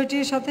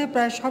এক্সপ্রেসওয়েটির সাথে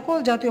প্রায় সকল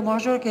জাতীয়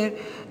মহাসড়কের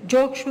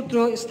যোগসূত্র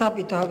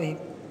স্থাপিত হবে।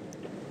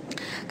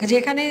 কাজে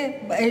এখানে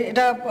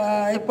এটা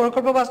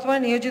প্রকল্প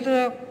বাস্তবায়নে নিয়োজিত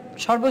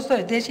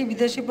সর্বস্তরে দেশি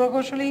বিদেশি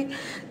প্রকৌশলী,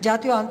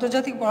 জাতীয়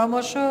আন্তর্জাতিক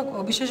পরামর্শক ও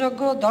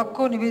বিশেষজ্ঞ, দক্ষ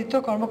নিবেদিত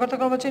কর্মকর্তা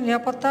কর্মচারী,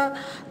 নিরাপত্তা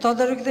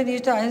তদারকিতে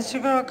নিয়োজিত আইন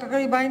শৃঙ্খলা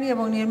রক্ষাকারী বাহিনী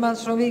এবং নির্মাণ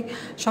শ্রমিক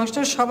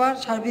সংস্থার সবার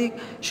সার্বিক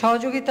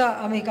সহযোগিতা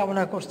আমি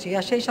কামনা করছি।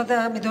 আর সেই সাথে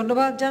আমি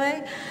ধন্যবাদ জানাই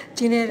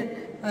চীনের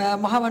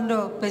মহামান্য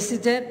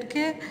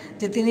প্রেসিডেন্টকে,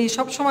 যে তিনি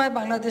সবসময়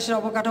বাংলাদেশের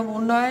অবকাঠামো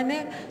উন্নয়নে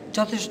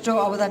যথেষ্ট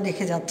অবদান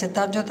রেখে যাচ্ছেন,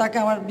 তার জন্য তাকে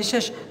আমার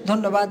বিশেষ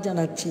ধন্যবাদ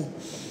জানাচ্ছি।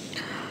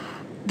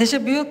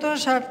 দেশের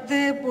বৃহত্তর স্বার্থে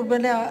পূর্বে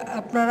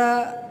আপনারা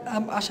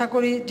আশা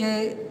করি যে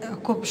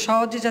খুব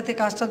সহজে যাতে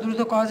কাজটা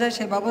দ্রুত করা যায়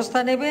সেই ব্যবস্থা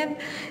নেবেন।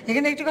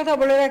 এখানে একটি কথা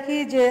বলে রাখি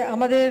যে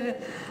আমাদের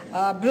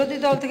বিরোধী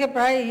দল থেকে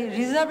প্রায়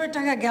রিজার্ভের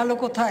টাকা গেল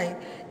কোথায়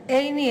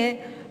এই নিয়ে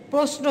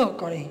প্রশ্ন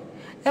করে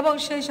এবং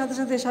সেই সাথে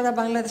সাথে সারা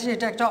বাংলাদেশে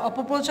এটা একটা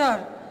অপপ্রচার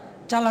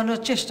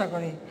চালানোর চেষ্টা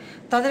করে।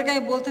 তাদেরকে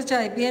আমি বলতে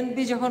চাই,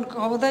 বিএনপি যখন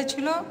ক্ষমতায়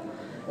ছিল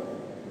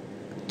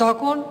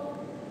তখন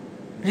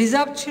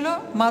রিজার্ভ ছিল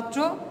মাত্র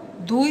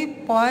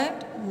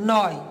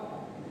 2.9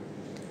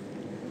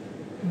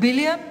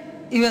 বিলিয়ন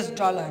ইউএস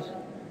ডলার,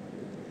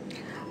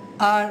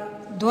 আর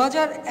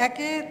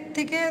 2001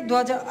 থেকে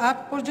 2008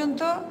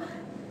 পর্যন্ত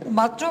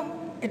মাত্র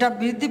এটা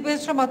বৃদ্ধি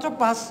পেয়েছিল মাত্র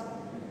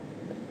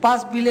 5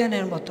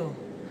 বিলিয়নের মতো।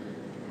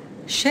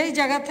 সেই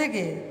জায়গা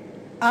থেকে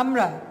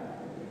আমরা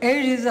এই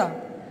রিজার্ভ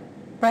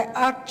প্রায়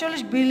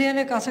 48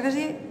 বিলিয়নের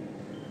কাছাকাছি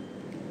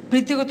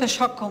বৃদ্ধি করতে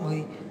সক্ষম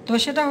হই। তো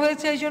সেটা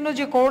হয়েছে এই জন্য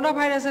যে করোনা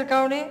ভাইরাসের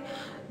কারণে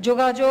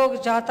যোগাযোগ,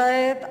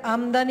 যাতায়াত,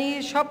 আমদানি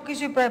সব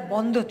কিছু প্রায়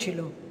বন্ধ ছিল,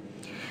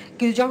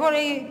 কিন্তু যখন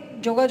এই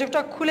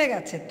যোগাযোগটা খুলে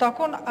গেছে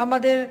তখন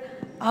আমাদের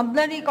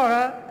আমদানি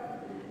করা,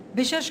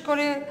 বিশেষ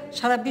করে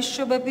সারা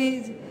বিশ্বব্যাপী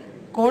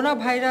করোনা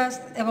ভাইরাস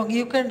এবং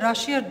ইউক্রেন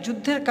রাশিয়ার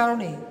যুদ্ধের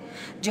কারণে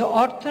যে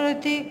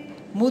অর্থনৈতিক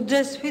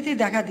মুদ্রাস্ফীতি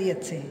দেখা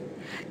দিয়েছে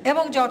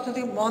এবং যে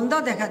অর্থনৈতিক মন্দা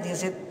দেখা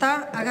দিয়েছে তার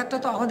আঘাতটা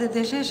তো আমাদের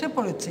দেশে এসে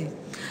পড়েছে।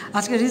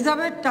 আজকে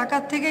রিজার্ভের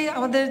টাকার থেকেই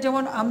আমাদের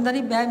যেমন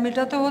আমদানি ব্যয়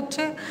মেটাতে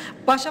হচ্ছে,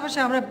 পাশাপাশি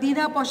আমরা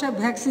বিনা পয়সায়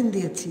ভ্যাকসিন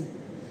দিয়েছি।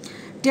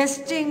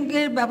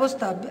 টেস্টিংয়ের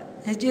ব্যবস্থা,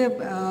 এই যে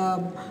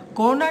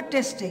করোনা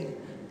টেস্টিং,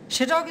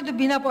 সেটাও কিন্তু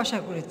বিনা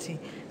পয়সায় করেছি।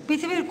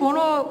 পৃথিবীর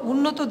কোনো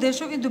উন্নত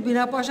দেশও কিন্তু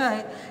বিনা পয়সায়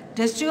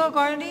টেস্টিংও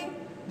করেনি,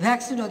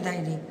 ভ্যাকসিনও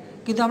দেয়নি,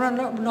 কিন্তু আমরা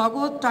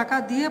নগদ টাকা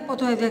দিয়ে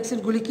প্রথমে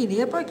ভ্যাকসিনগুলি কিনি,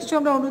 এরপর কিছু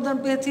আমরা অনুদান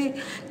পেয়েছি,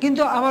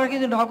 কিন্তু আমরা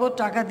কিন্তু নগদ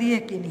টাকা দিয়ে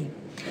কিনি।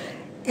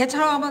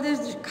 এছাড়াও আমাদের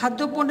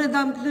খাদ্যপণ্যের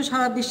দাম কিন্তু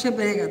সারা বিশ্বে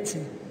বেড়ে গেছে,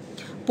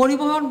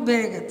 পরিবহন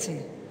বেড়ে গেছে,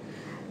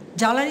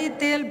 জ্বালানি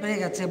তেল বেড়ে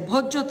গেছে,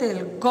 ভোজ্য তেল,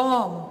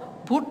 গম,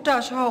 ভুট্টা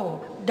সহ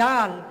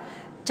ডাল,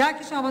 যা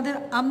কিছু আমাদের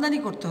আমদানি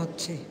করতে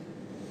হচ্ছে।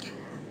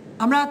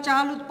 আমরা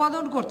চাল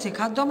উৎপাদন করছি,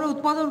 খাদ্য আমরা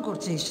উৎপাদন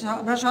করছি,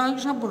 আমরা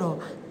স্বয়ংসম্পূর্ণ,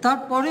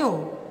 তারপরেও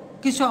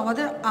কিছু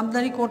আমাদের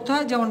আমদানি করতে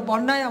হয়। যেমন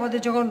বন্যায় আমাদের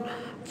যখন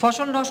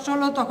ফসল নষ্ট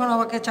হলো তখন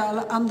আমাকে চাল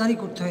আমদানি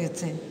করতে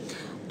হয়েছে,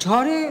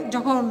 ঝড়ে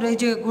যখন এই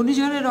যে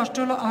ঘূর্ণিঝড়ে নষ্ট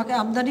হলো আমাকে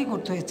আমদানি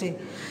করতে হয়েছে।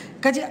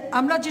 কাজে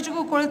আমরা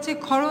যেটুকু করেছি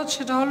খরচ,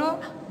 সেটা হলো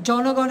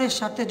জনগণের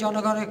স্বার্থে,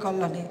 জনগণের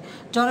কল্যাণে,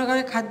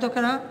 জনগণের খাদ্য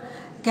কেনা,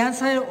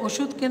 ক্যান্সারের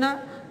ওষুধ কেনা,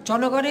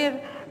 জনগণের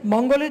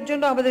মঙ্গলের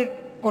জন্য আমাদের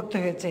করতে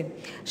হয়েছে।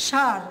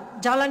 সার,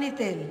 জ্বালানি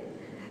তেল,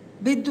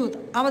 বিদ্যুৎ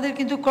আমাদের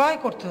কিন্তু ক্রয়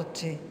করতে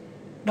হচ্ছে,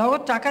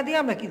 নগদ টাকা দিয়ে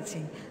আমরা কিনছি।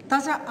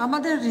 তাছাড়া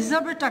আমাদের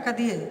রিজার্ভের টাকা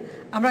দিয়ে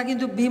আমরা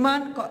কিন্তু বিমান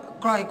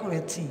ক্রয়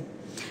করেছি,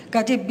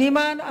 কাজে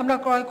বিমান আমরা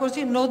ক্রয়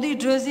করছি। নদী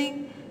ড্রেজিং,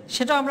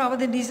 সেটাও আমরা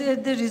আমাদের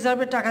নিজেদের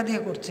রিজার্ভের টাকা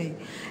দিয়ে করছি।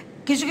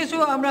 কিছু কিছু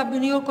আমরা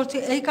বিনিয়োগ করছি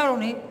এই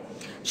কারণে,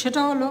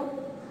 সেটা হলো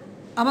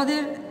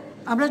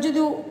আমরা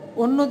যদি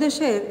অন্য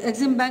দেশের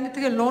এক্সিম ব্যাংক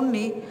থেকে লোন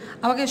নিই,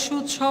 আমাকে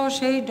সুদ সহ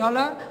সেই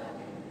ডলার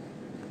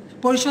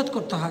পরিশোধ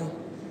করতে হয়।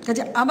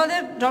 কাজে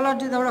আমাদের ডলার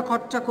যদি আমরা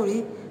খরচা করি,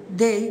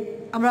 দেই,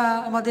 আমরা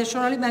আমাদের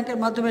সোনালী ব্যাংকের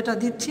মাধ্যমে এটা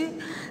দিচ্ছি,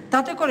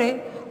 তাতে করে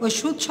ওই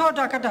সুদসহ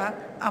টাকাটা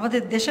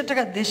আমাদের দেশের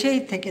টাকা দেশেই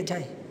থেকে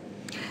যায়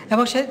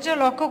এবং সেটা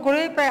লক্ষ্য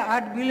করেই প্রায়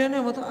 8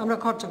 বিলিয়নের মতো আমরা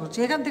খরচা করছি।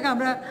 এখান থেকে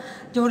আমরা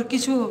যেমন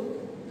কিছু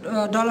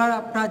ডলার,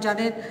 আপনারা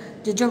জানেন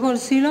যে যখন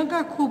শ্রীলঙ্কা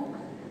খুব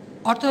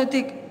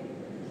অর্থনৈতিক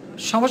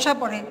সমস্যা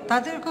পড়ে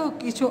তাদেরকেও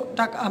কিছু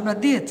টাকা আমরা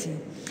দিয়েছি,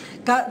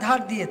 ধার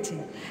দিয়েছি।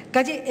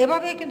 কাজে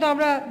এভাবে কিন্তু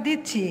আমরা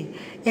দিচ্ছি,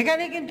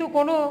 এখানে কিন্তু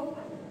কোনো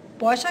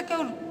পয়সা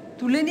কেউ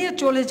তুলে নিয়ে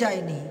চলে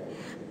যায়নি।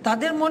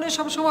 তাদের মনে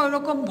সবসময়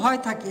ওরকম ভয়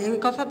থাকে, এই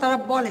কথা তারা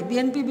বলে,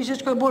 বিএনপি বিশেষ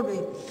করে বলবে।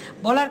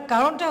 বলার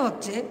কারণটা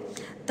হচ্ছে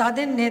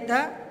তাদের নেতা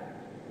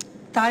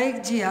তারেক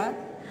জিয়া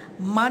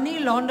মানি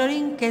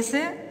লন্ডারিং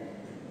কেসে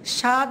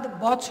 7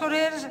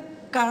 বছরের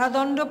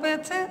কারাদণ্ড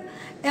পেয়েছে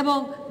এবং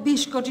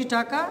 20 কোটি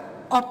টাকা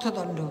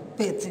অর্থদণ্ড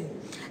পেয়েছে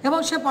এবং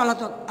সে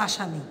পলাতক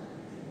আসামি।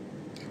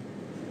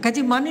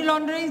 কাজে মানি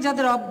লন্ডারিং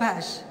যাদের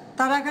অভ্যাস,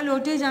 তারা খালি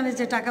ওইটাই জানে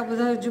যে টাকা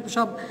বোধহয়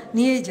সব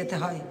নিয়েই যেতে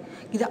হয়,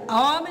 কিন্তু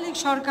আওয়ামী লীগ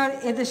সরকার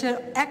এদেশের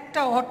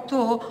একটা অর্থ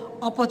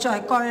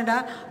অপচয় করে না,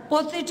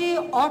 প্রতিটি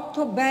অর্থ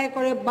ব্যয়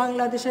করে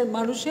বাংলাদেশের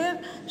মানুষের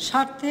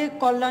স্বার্থে,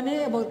 কল্যাণে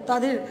এবং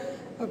তাদের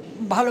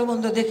ভালো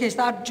মন্দ দেখে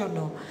তার জন্য।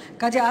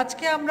 কাজে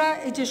আজকে আমরা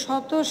এই যে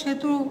শত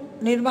সেতু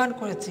নির্মাণ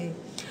করেছি,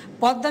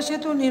 পদ্মা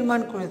সেতু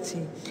নির্মাণ করেছি,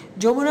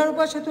 যমুনার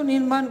উপর সেতু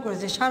নির্মাণ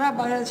করেছি, সারা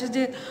বাংলাদেশে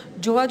যে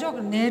যোগাযোগ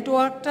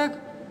নেটওয়ার্কটা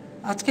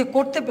আজকে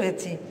করতে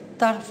পেরেছি,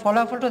 তার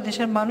ফলাফলটা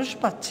দেশের মানুষ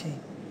পাচ্ছে।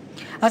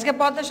 আজকে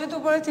পদ্মা সেতু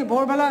করেছি,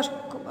 ভোরবেলা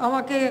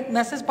আমাকে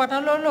মেসেজ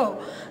পাঠালো হলো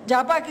যে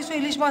আপা কিছু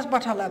ইলিশ মাছ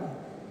পাঠালাম,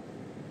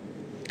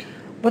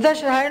 বোধহয়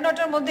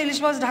 9:30টার মধ্যে ইলিশ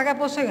মাছ ঢাকা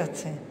পৌঁছে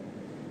গেছে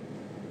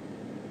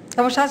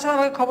এবং সাথে সাথে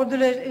আমাকে খবর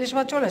দিলে ইলিশ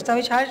মাছ চলে এসছে।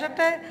 আমি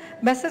 7:30টায়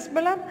মেসেজ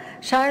পেলাম,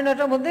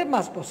 9:30টার মধ্যে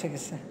মাছ পৌঁছে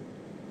গেছে।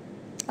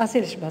 আছে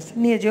ইলিশ মাছ,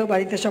 নিয়ে যেও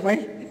বাড়িতে সবাই,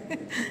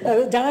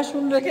 যারা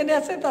শুন রেখে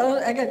আছে তারা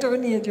এক একটা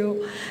নিয়ে যেও।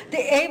 তো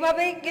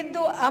এইভাবেই কিন্তু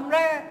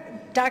আমরা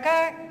টাকা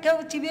কেউ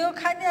চিবিয়েও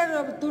খাইনি আর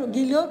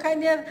গিলেও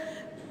খাইনি আর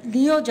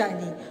দিয়েও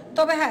যায়নি।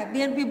 তবে হ্যাঁ,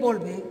 বিএনপি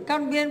বলবে,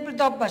 কারণ বিএনপির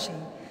তো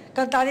অভ্যাসই,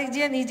 কারণ তারেক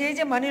জিয়া নিজেই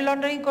যে মানি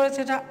লন্ডারিং করেছে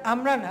এটা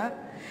আমরা না,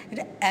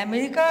 এটা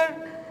আমেরিকার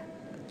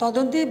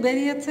তদন্তেই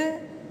বেরিয়েছে।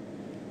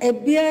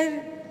 এফবিআইয়ের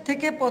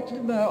থেকে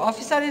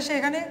অফিসার এসে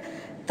এখানে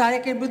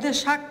তারেকের বিরুদ্ধে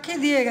সাক্ষী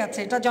দিয়ে গেছে।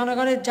 এটা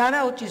জনগণের জানা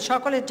উচিত,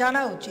 সকলের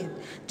জানা উচিত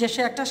যে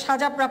সে একটা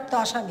সাজাপ্রাপ্ত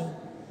আসামি।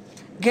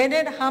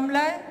 গ্রেনেড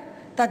হামলায়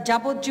তার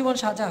যাবজ্জীবন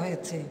সাজা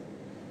হয়েছে,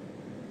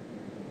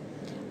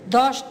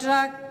 10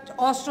 ট্রাক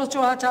অস্ত্র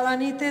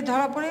চালানিতে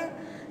ধরা পড়ে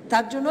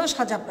তার জন্য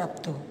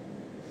সাজাপ্রাপ্ত।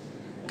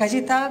 কাজে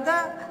তারা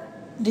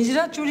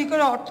নিজেরা চুরি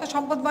করে অর্থ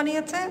সম্পদ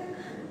বানিয়েছে,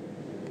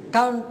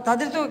 কারণ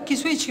তাদের তো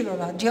কিছুই ছিল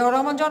না। জিয়াউর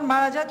রহমান যখন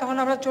মারা যায় তখন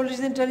আমরা 40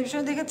 দিন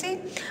টেলিভিশনে দেখেছি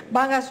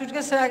বাংলা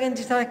সুটকেসের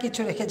আগেঞ্জি তারা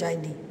কিছু রেখে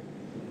যায়নি,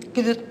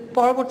 কিন্তু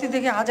পরবর্তী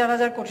থেকে হাজার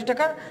হাজার কোটি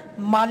টাকার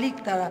মালিক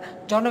তারা,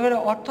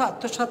 জনগণের অর্থ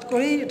আত্মসাৎ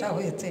করেই এটা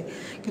হয়েছে।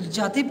 কিন্তু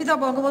জাতির পিতা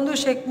বঙ্গবন্ধু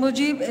শেখ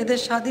মুজিব এদের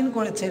স্বাধীন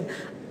করেছেন।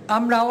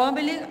 আমরা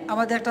আওয়ামী লীগ,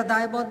 আমাদের একটা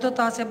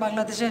দায়বদ্ধতা আছে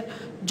বাংলাদেশের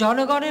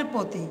জনগণের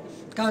প্রতি,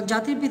 কারণ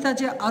জাতির পিতা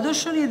যে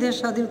আদর্শ নিয়ে দেশ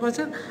স্বাধীন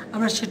করেছেন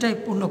আমরা সেটাই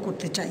পূর্ণ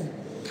করতে চাই।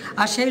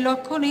 আর সেই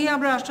লক্ষ্য নিয়ে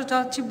আমরা রাষ্ট্র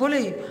চালাচ্ছি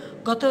বলেই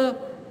গত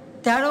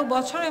 13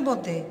 বছরের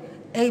মধ্যে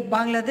এই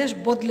বাংলাদেশ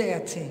বদলে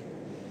গেছে।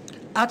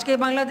 আজকে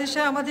বাংলাদেশে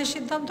আমাদের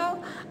সিদ্ধান্ত,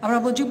 আমরা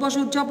মুজিব বর্ষ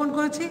উদযাপন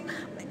করেছি,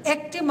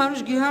 একটি মানুষ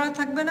গৃহহারা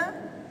থাকবে না,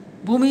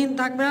 ভূমিহীন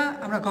থাকবে না,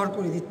 আমরা ঘর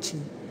করে দিচ্ছি।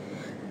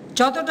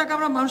 যত টাকা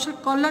আমরা মানুষের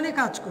কল্যাণে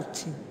কাজ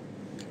করছি,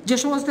 যে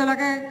সমস্ত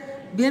এলাকায়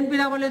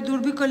বিএনপির আমলে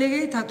দুর্ভিক্ষ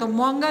লেগেই থাকতো,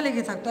 মঙ্গা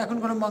লেগে থাকতো, এখন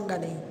কোনো মঙ্গা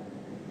নেই,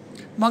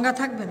 মঙ্গা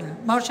থাকবে না।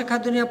 মানুষের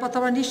খাদ্য নিরাপত্তা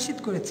আমরা নিশ্চিত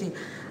করেছি।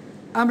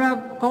 আমরা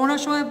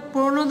করোনার সময়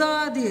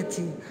প্রণোদনা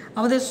দিয়েছি,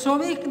 আমাদের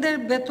শ্রমিকদের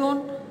বেতন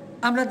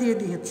আমরা দিয়ে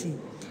দিয়েছি,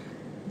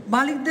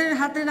 মালিকদের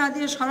হাতে না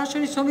দিয়ে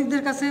সরাসরি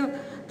শ্রমিকদের কাছে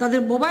তাদের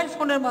মোবাইল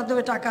ফোনের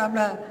মাধ্যমে টাকা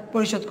আমরা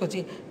পরিশোধ করছি।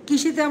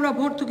 কৃষিতে আমরা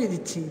ভর্তুকি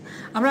দিচ্ছি,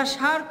 আমরা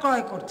সার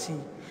ক্রয় করছি।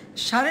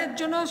 সারের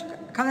জন্য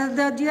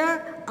খালেদা জিয়া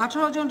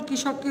 18 জন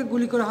কৃষককে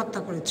গুলি করে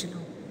হত্যা করেছিল,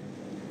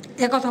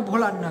 কথা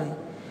ভোলার নয়।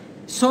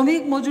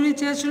 শ্রমিক মজুরি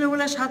চেয়েছিল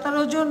বলে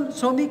 17 জন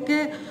শ্রমিককে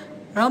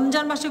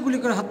রমজান মাসে গুলি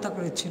করে হত্যা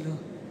করেছিল,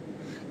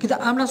 কিন্তু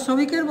আমরা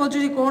শ্রমিকের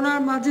মজুরি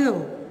করোনার মাঝেও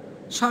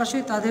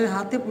সরাসরি তাদের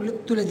হাতে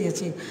তুলে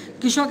দিয়েছি।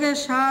 কৃষকের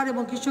সার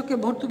এবং কৃষককে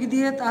ভর্তুকি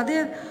দিয়ে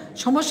তাদের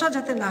সমস্যা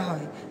যাতে না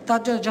হয় তার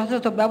জন্য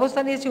যথাযথ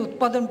ব্যবস্থা নিয়েছি,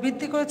 উৎপাদন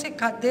বৃদ্ধি করেছি,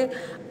 খাদ্যে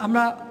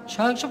আমরা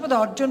স্বয়ংসম্পূর্ণতা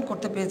অর্জন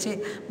করতে পেরেছি।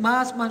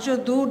 মাছ, মাংস,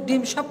 দুধ,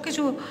 ডিম সব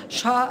কিছু,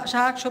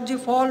 শাক সবজি,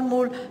 ফল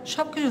মূল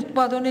সব কিছু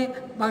উৎপাদনে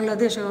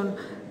বাংলাদেশ এখন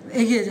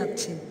এগিয়ে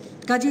যাচ্ছে।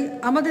 কাজেই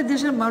আমাদের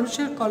দেশের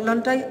মানুষের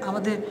কল্যাণটাই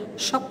আমাদের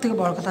সবথেকে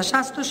বড় কথা।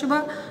 স্বাস্থ্যসেবা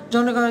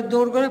জনগণের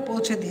দৌড়গড়ে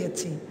পৌঁছে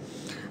দিয়েছি।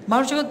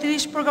 মানুষ এখন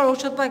 30 প্রকার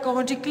ঔষধ পায়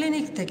কমিউনিটি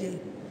ক্লিনিক থেকে,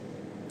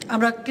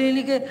 আমরা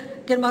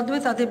ক্লিনিকের মাধ্যমে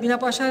তাদের বিনা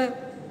পয়সায়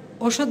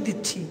ওষুধ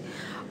দিচ্ছি।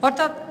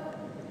 অর্থাৎ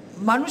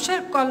মানুষের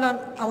কল্যাণ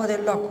আমাদের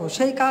লক্ষ্য,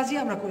 সেই কাজই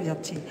আমরা করে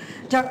যাচ্ছি।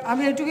 যাক,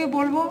 আমি এটুকুই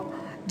বলবো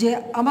যে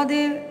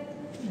আমাদের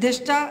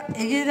দেশটা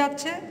এগিয়ে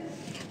যাচ্ছে,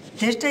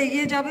 দেশটা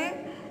এগিয়ে যাবে।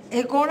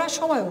 এই করোনার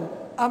সময়ও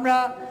আমরা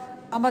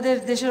আমাদের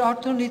দেশের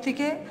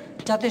অর্থনীতিকে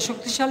যাতে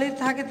শক্তিশালী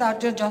থাকে তার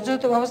জন্য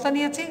যথাযথ ব্যবস্থা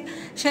নিয়েছি।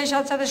 সেই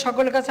সাথে সাথে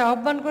সকলের কাছে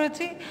আহ্বান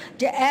করেছি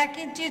যে 1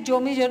 ইঞ্চি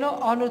জমি যেন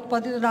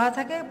অনুৎপাদিত না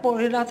থাকে,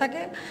 পড়ে না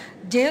থাকে।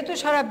 যেহেতু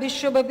সারা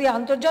বিশ্বব্যাপী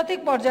আন্তর্জাতিক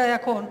পর্যায়ে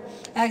এখন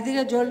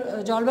একদিকে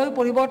জলবায়ু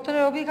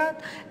পরিবর্তনের অভিঘাত,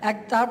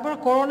 তারপর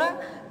করোনা,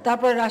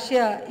 তারপরে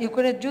রাশিয়া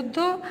ইউক্রেনের যুদ্ধ,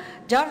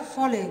 যার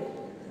ফলে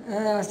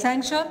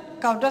স্যাংশন,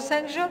 কাউন্টার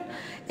স্যাংশন,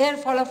 এর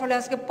ফলাফলে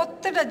আজকে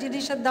প্রত্যেকটা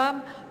জিনিসের দাম,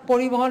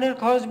 পরিবহনের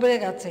খরচ বেড়ে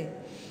গেছে।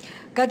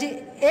 কাজে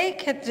এই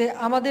ক্ষেত্রে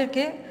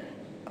আমাদেরকে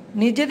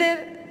নিজেদের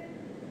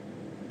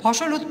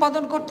ফসল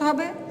উৎপাদন করতে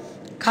হবে,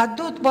 খাদ্য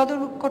উৎপাদন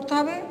করতে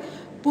হবে,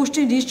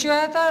 পুষ্টি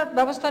নিশ্চয়তার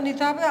ব্যবস্থা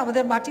নিতে হবে।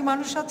 আমাদের মাটি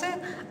মানুষ আছে,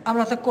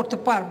 আমরা তা করতে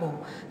পারবো।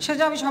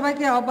 সেটা আমি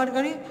সবাইকে আহ্বান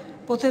করি,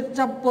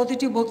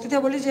 প্রতিটি বক্তৃতা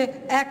বলি যে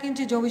 1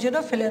 ইঞ্চি জমি যেন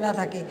ফেলে না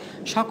থাকে।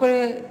 সকলে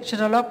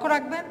সেটা লক্ষ্য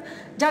রাখবেন।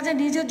 যা যে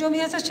নিজের জমি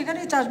আছে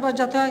সেখানেই চাষবাস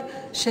যাতে হয়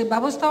সে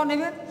ব্যবস্থাও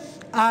নেবেন।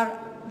 আর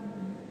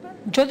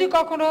যদি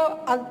কখনো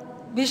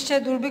বিশ্বে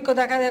দুর্ভিক্ষ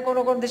দেখা দেয়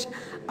কোনো দেশ,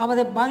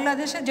 আমাদের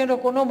বাংলাদেশে যেন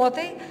কোনো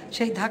মতেই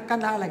সেই ধাক্কা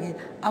না লাগে,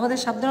 আমাদের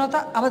সাবধানতা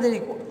আমাদেরই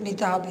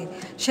নিতে হবে।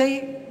 সেই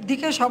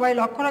দিকে সবাই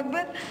লক্ষ্য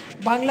রাখবেন।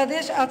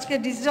 বাংলাদেশ আজকে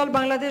ডিজিটাল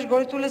বাংলাদেশ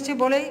গড়ে তুলেছি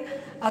বলেই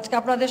আজকে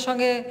আপনাদের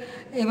সঙ্গে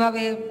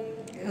এভাবে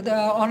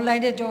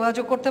অনলাইনে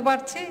যোগাযোগ করতে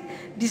পারছি।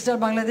 ডিজিটাল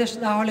বাংলাদেশ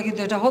না হলে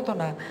কিন্তু এটা হতো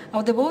না।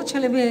 আমাদের বহু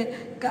ছেলে মেয়ে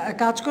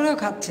কাজ করেও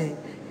খাচ্ছে।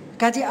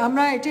 কাজে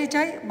আমরা এটাই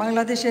চাই,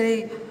 বাংলাদেশের এই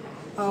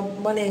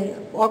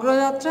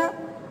অগ্রযাত্রা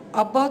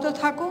অব্যাহত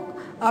থাকুক।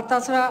 আর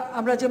তাছাড়া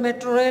আমরা যে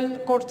মেট্রো রেল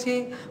করছি,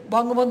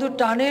 বঙ্গবন্ধু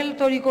টানেল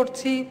তৈরি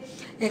করছি,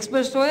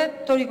 এক্সপ্রেসওয়ে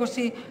তৈরি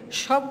করছি,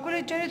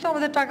 সবগুলির জন্যই তো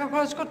আমাদের টাকা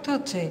খরচ করতে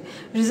হচ্ছে।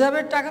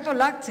 রিজার্ভের টাকা তো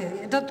লাগছে,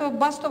 এটা তো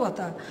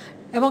বাস্তবতা।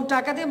 এবং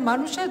টাকা দিয়ে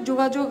মানুষের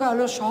যোগাযোগ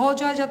আলো সহজ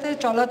হয় যাতে,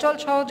 চলাচল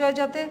সহজ হয়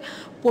যাতে,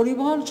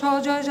 পরিবহন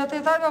সহজ হয় যাতে,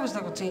 তার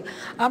ব্যবস্থা করছি।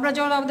 আমরা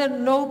যেমন আমাদের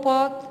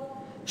নৌপথ,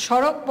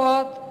 সড়ক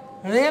পথ,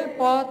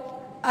 রেলপথ,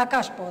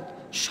 আকাশপথ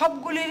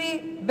সবগুলিরই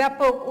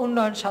ব্যাপক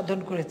উন্নয়ন সাধন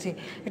করেছি।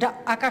 এটা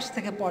আকাশ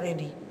থেকে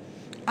পড়েনি।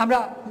 আমরা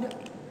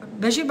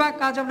বেশিরভাগ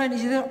কাজ আমরা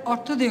নিজেদের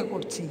অর্থ দিয়ে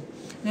করছি,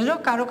 যেন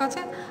কারো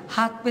কাছে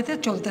হাত পেতে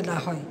চলতে না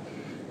হয়।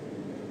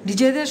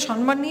 নিজেদের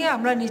সম্মান নিয়ে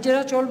আমরা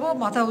নিজেরা চলবো,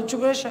 মাথা উঁচু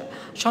করে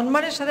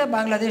সম্মানের সাথে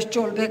বাংলাদেশ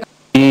চলবে।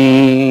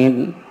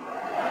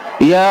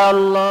 ইয়া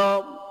আল্লাহ,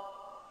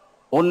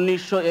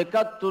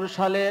 1971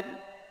 সালের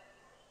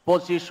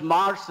 25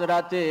 মার্চ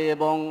রাতে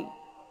এবং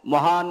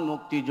মহান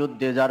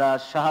মুক্তিযুদ্ধে যারা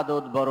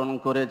শাহাদত বরণ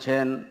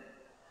করেছেন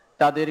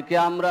তাদেরকে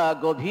আমরা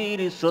গভীর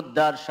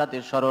শ্রদ্ধার সাথে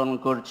স্মরণ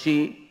করছি।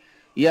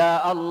 ইয়া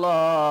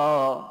আল্লাহ,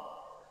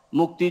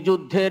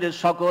 মুক্তিযুদ্ধের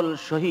সকল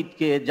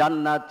শহীদকে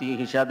জান্নাতি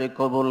হিসাবে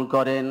কবুল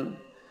করেন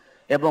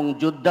এবং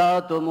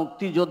যুদ্ধাহত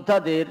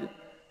মুক্তিযোদ্ধাদের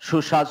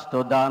সুস্বাস্থ্য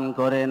দান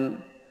করেন।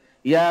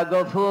 ইয়া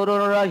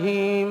গফুরুর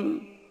রহিম,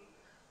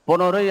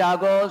 15ই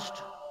আগস্ট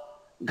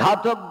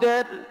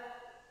ঘাতকদের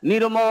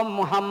নির্মম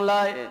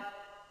হামলায়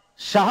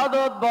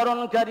শাহাদত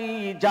বরণকারী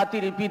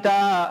জাতির পিতা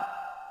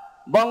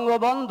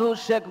বঙ্গবন্ধু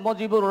শেখ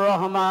মুজিবুর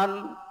রহমান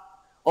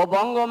ও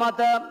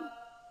বঙ্গমাতা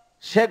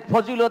শেখ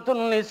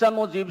ফজিলতুন্নেসা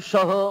মুজিব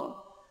সহ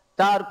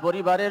তার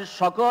পরিবারের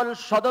সকল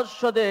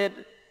সদস্যদের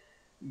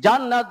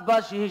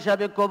জান্নাতবাসী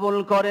হিসাবে কবুল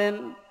করেন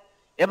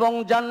এবং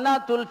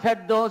জান্নাতুল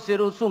ফেরদৌসের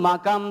উঁচু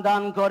মাকাম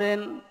দান করেন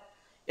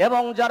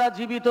এবং যারা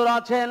জীবিত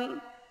আছেন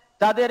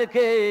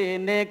তাদেরকে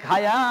নেক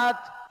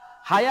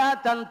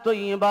হায়াতান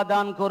তয়্যিবা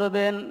দান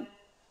করবেন।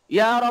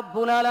 ইয়া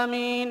রব্বুল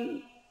আলামিন,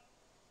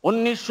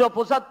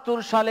 1975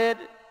 সালের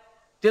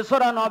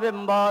 3রা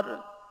নভেম্বর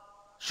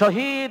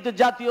শহীদ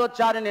জাতীয়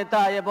 4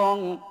 নেতা এবং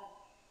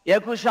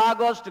 21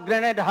 আগস্ট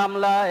গ্রেনেড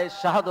হামলায়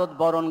শাহাদত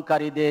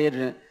বরণকারীদের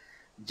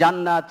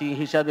জান্নাতি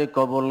হিসাবে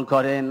কবুল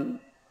করেন।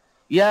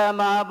 ইয়া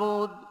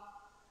মাবুদ,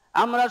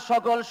 আমরা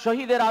সকল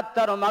শহীদের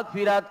আত্মার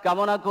মাগফিরাত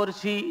কামনা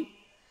করছি।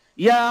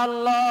 ইয়া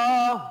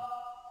আল্লাহ,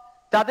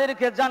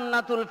 তাদেরকে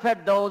জান্নাতুল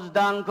ফেরদৌস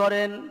দান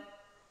করেন।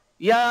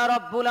 ইয়া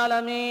রব্বুল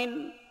আলামিন,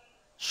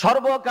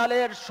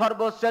 সর্বকালের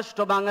সর্বশ্রেষ্ঠ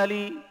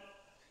বাঙালি,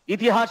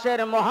 ইতিহাসের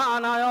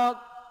মহানায়ক,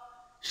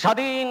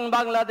 স্বাধীন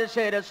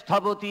বাংলাদেশের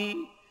স্থপতি,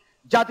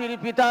 জাতির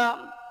পিতা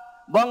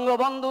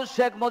বঙ্গবন্ধু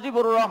শেখ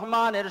মুজিবুর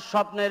রহমানের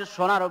স্বপ্নের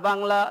সোনার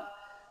বাংলা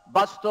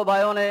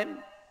বাস্তবায়নে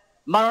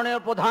মাননীয়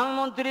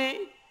প্রধানমন্ত্রী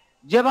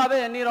যেভাবে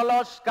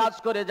নিরলস কাজ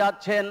করে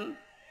যাচ্ছেন,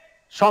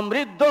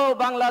 সমৃদ্ধ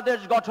বাংলাদেশ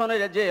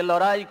গঠনের যে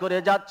লড়াই করে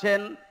যাচ্ছেন,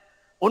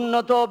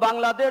 উন্নত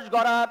বাংলাদেশ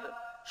গড়ার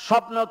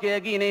স্বপ্নকে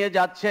এগিয়ে নিয়ে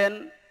যাচ্ছেন,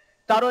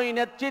 তারই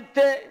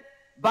নেতৃত্বে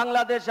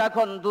বাংলাদেশ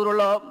এখন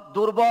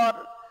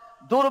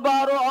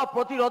দুর্বার ও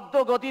অপ্রতিরোধ্য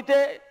গতিতে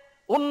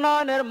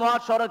উন্নয়নের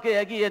মহাসড়কে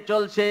এগিয়ে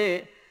চলছে।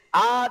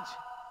 আজ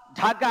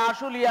ঢাকা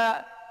আশুলিয়া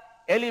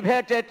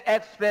এলিভেটেড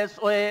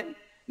এক্সপ্রেসওয়ে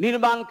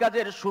নির্মাণ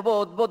কাজের শুভ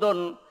উদ্বোধন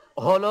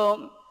হলো।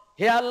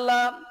 হে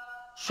আল্লাহ,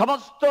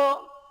 সমস্ত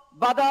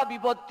বাধা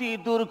বিপত্তি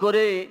দূর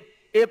করে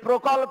এ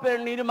প্রকল্পের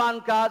নির্মাণ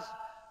কাজ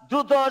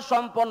দ্রুত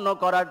সম্পন্ন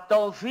করার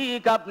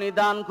তৌফিক আপনি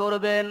দান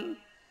করবেন।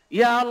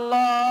 ইয়া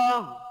আল্লাহ,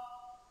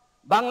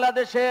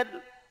 বাংলাদেশের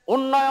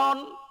উন্নয়ন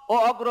ও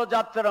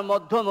অগ্রযাত্রার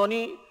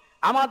মধ্যমণি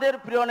আমাদের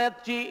প্রিয়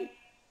নেত্রী,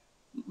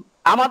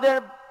 আমাদের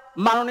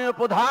মাননীয়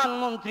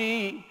প্রধানমন্ত্রী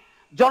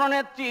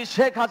জননেত্রী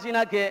শেখ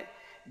হাসিনাকে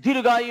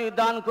দীর্ঘায়ু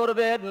দান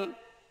করবেন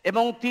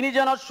এবং তিনি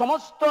যেন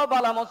সমস্ত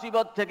বালা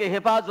মুসিবত থেকে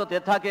হেফাজতে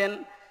থাকেন,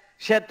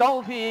 সে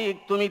তৌফিক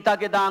তুমি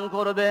তাকে দান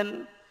করবেন।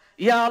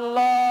 ইয়া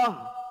আল্লাহ,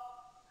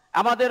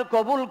 আমাদের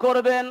কবুল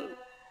করবেন,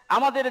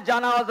 আমাদের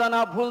জানা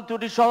অজানা ভুল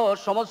ত্রুটি সহ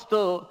সমস্ত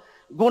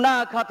গুনাহ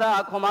খাতা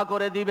ক্ষমা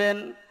করে দিবেন।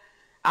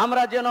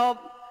 আমরা যেন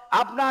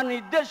আপনার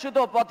নির্দেশিত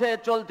পথে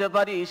চলতে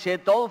পারি সে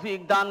তৌফিক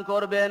দান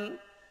করবেন।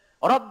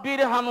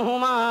 রব্বির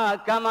হামহুমা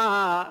কামা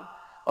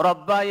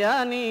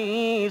রব্বায়ানি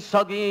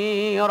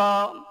সগীরা।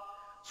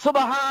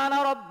 সুবহান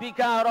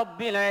রাব্বিকা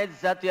রব্বিল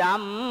ইজ্জাতি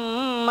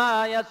আম্মা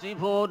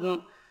ইয়াসিফুন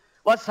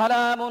ওয়া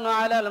সালামুন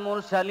আলাল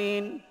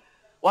মুরসালিন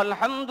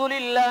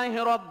ওয়ালহামদুলিল্লাহি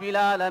রাব্বিল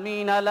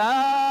আলামিন। লা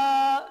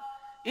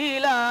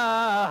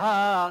ইলাহা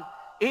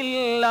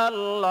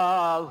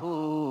ইল্লাল্লাহু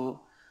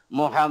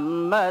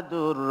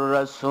মুহাম্মাদুর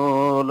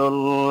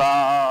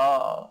রাসূলুল্লাহ।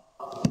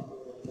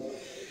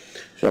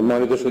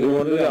 সম্মানিত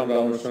সুধীমণ্ডলী, আমরা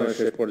অনুষ্ঠানের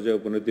শেষ পর্যায়ে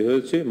উপনীত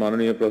হয়েছি।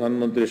 মাননীয়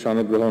প্রধানমন্ত্রীর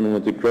সানুগ্রহ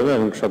অনুমতি ক্রমে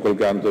এবং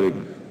সকলকে আন্তরিক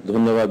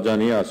ধন্যবাদ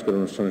জানিয়ে আজকের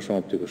অনুষ্ঠানের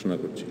সমাপ্তি ঘোষণা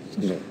করছি।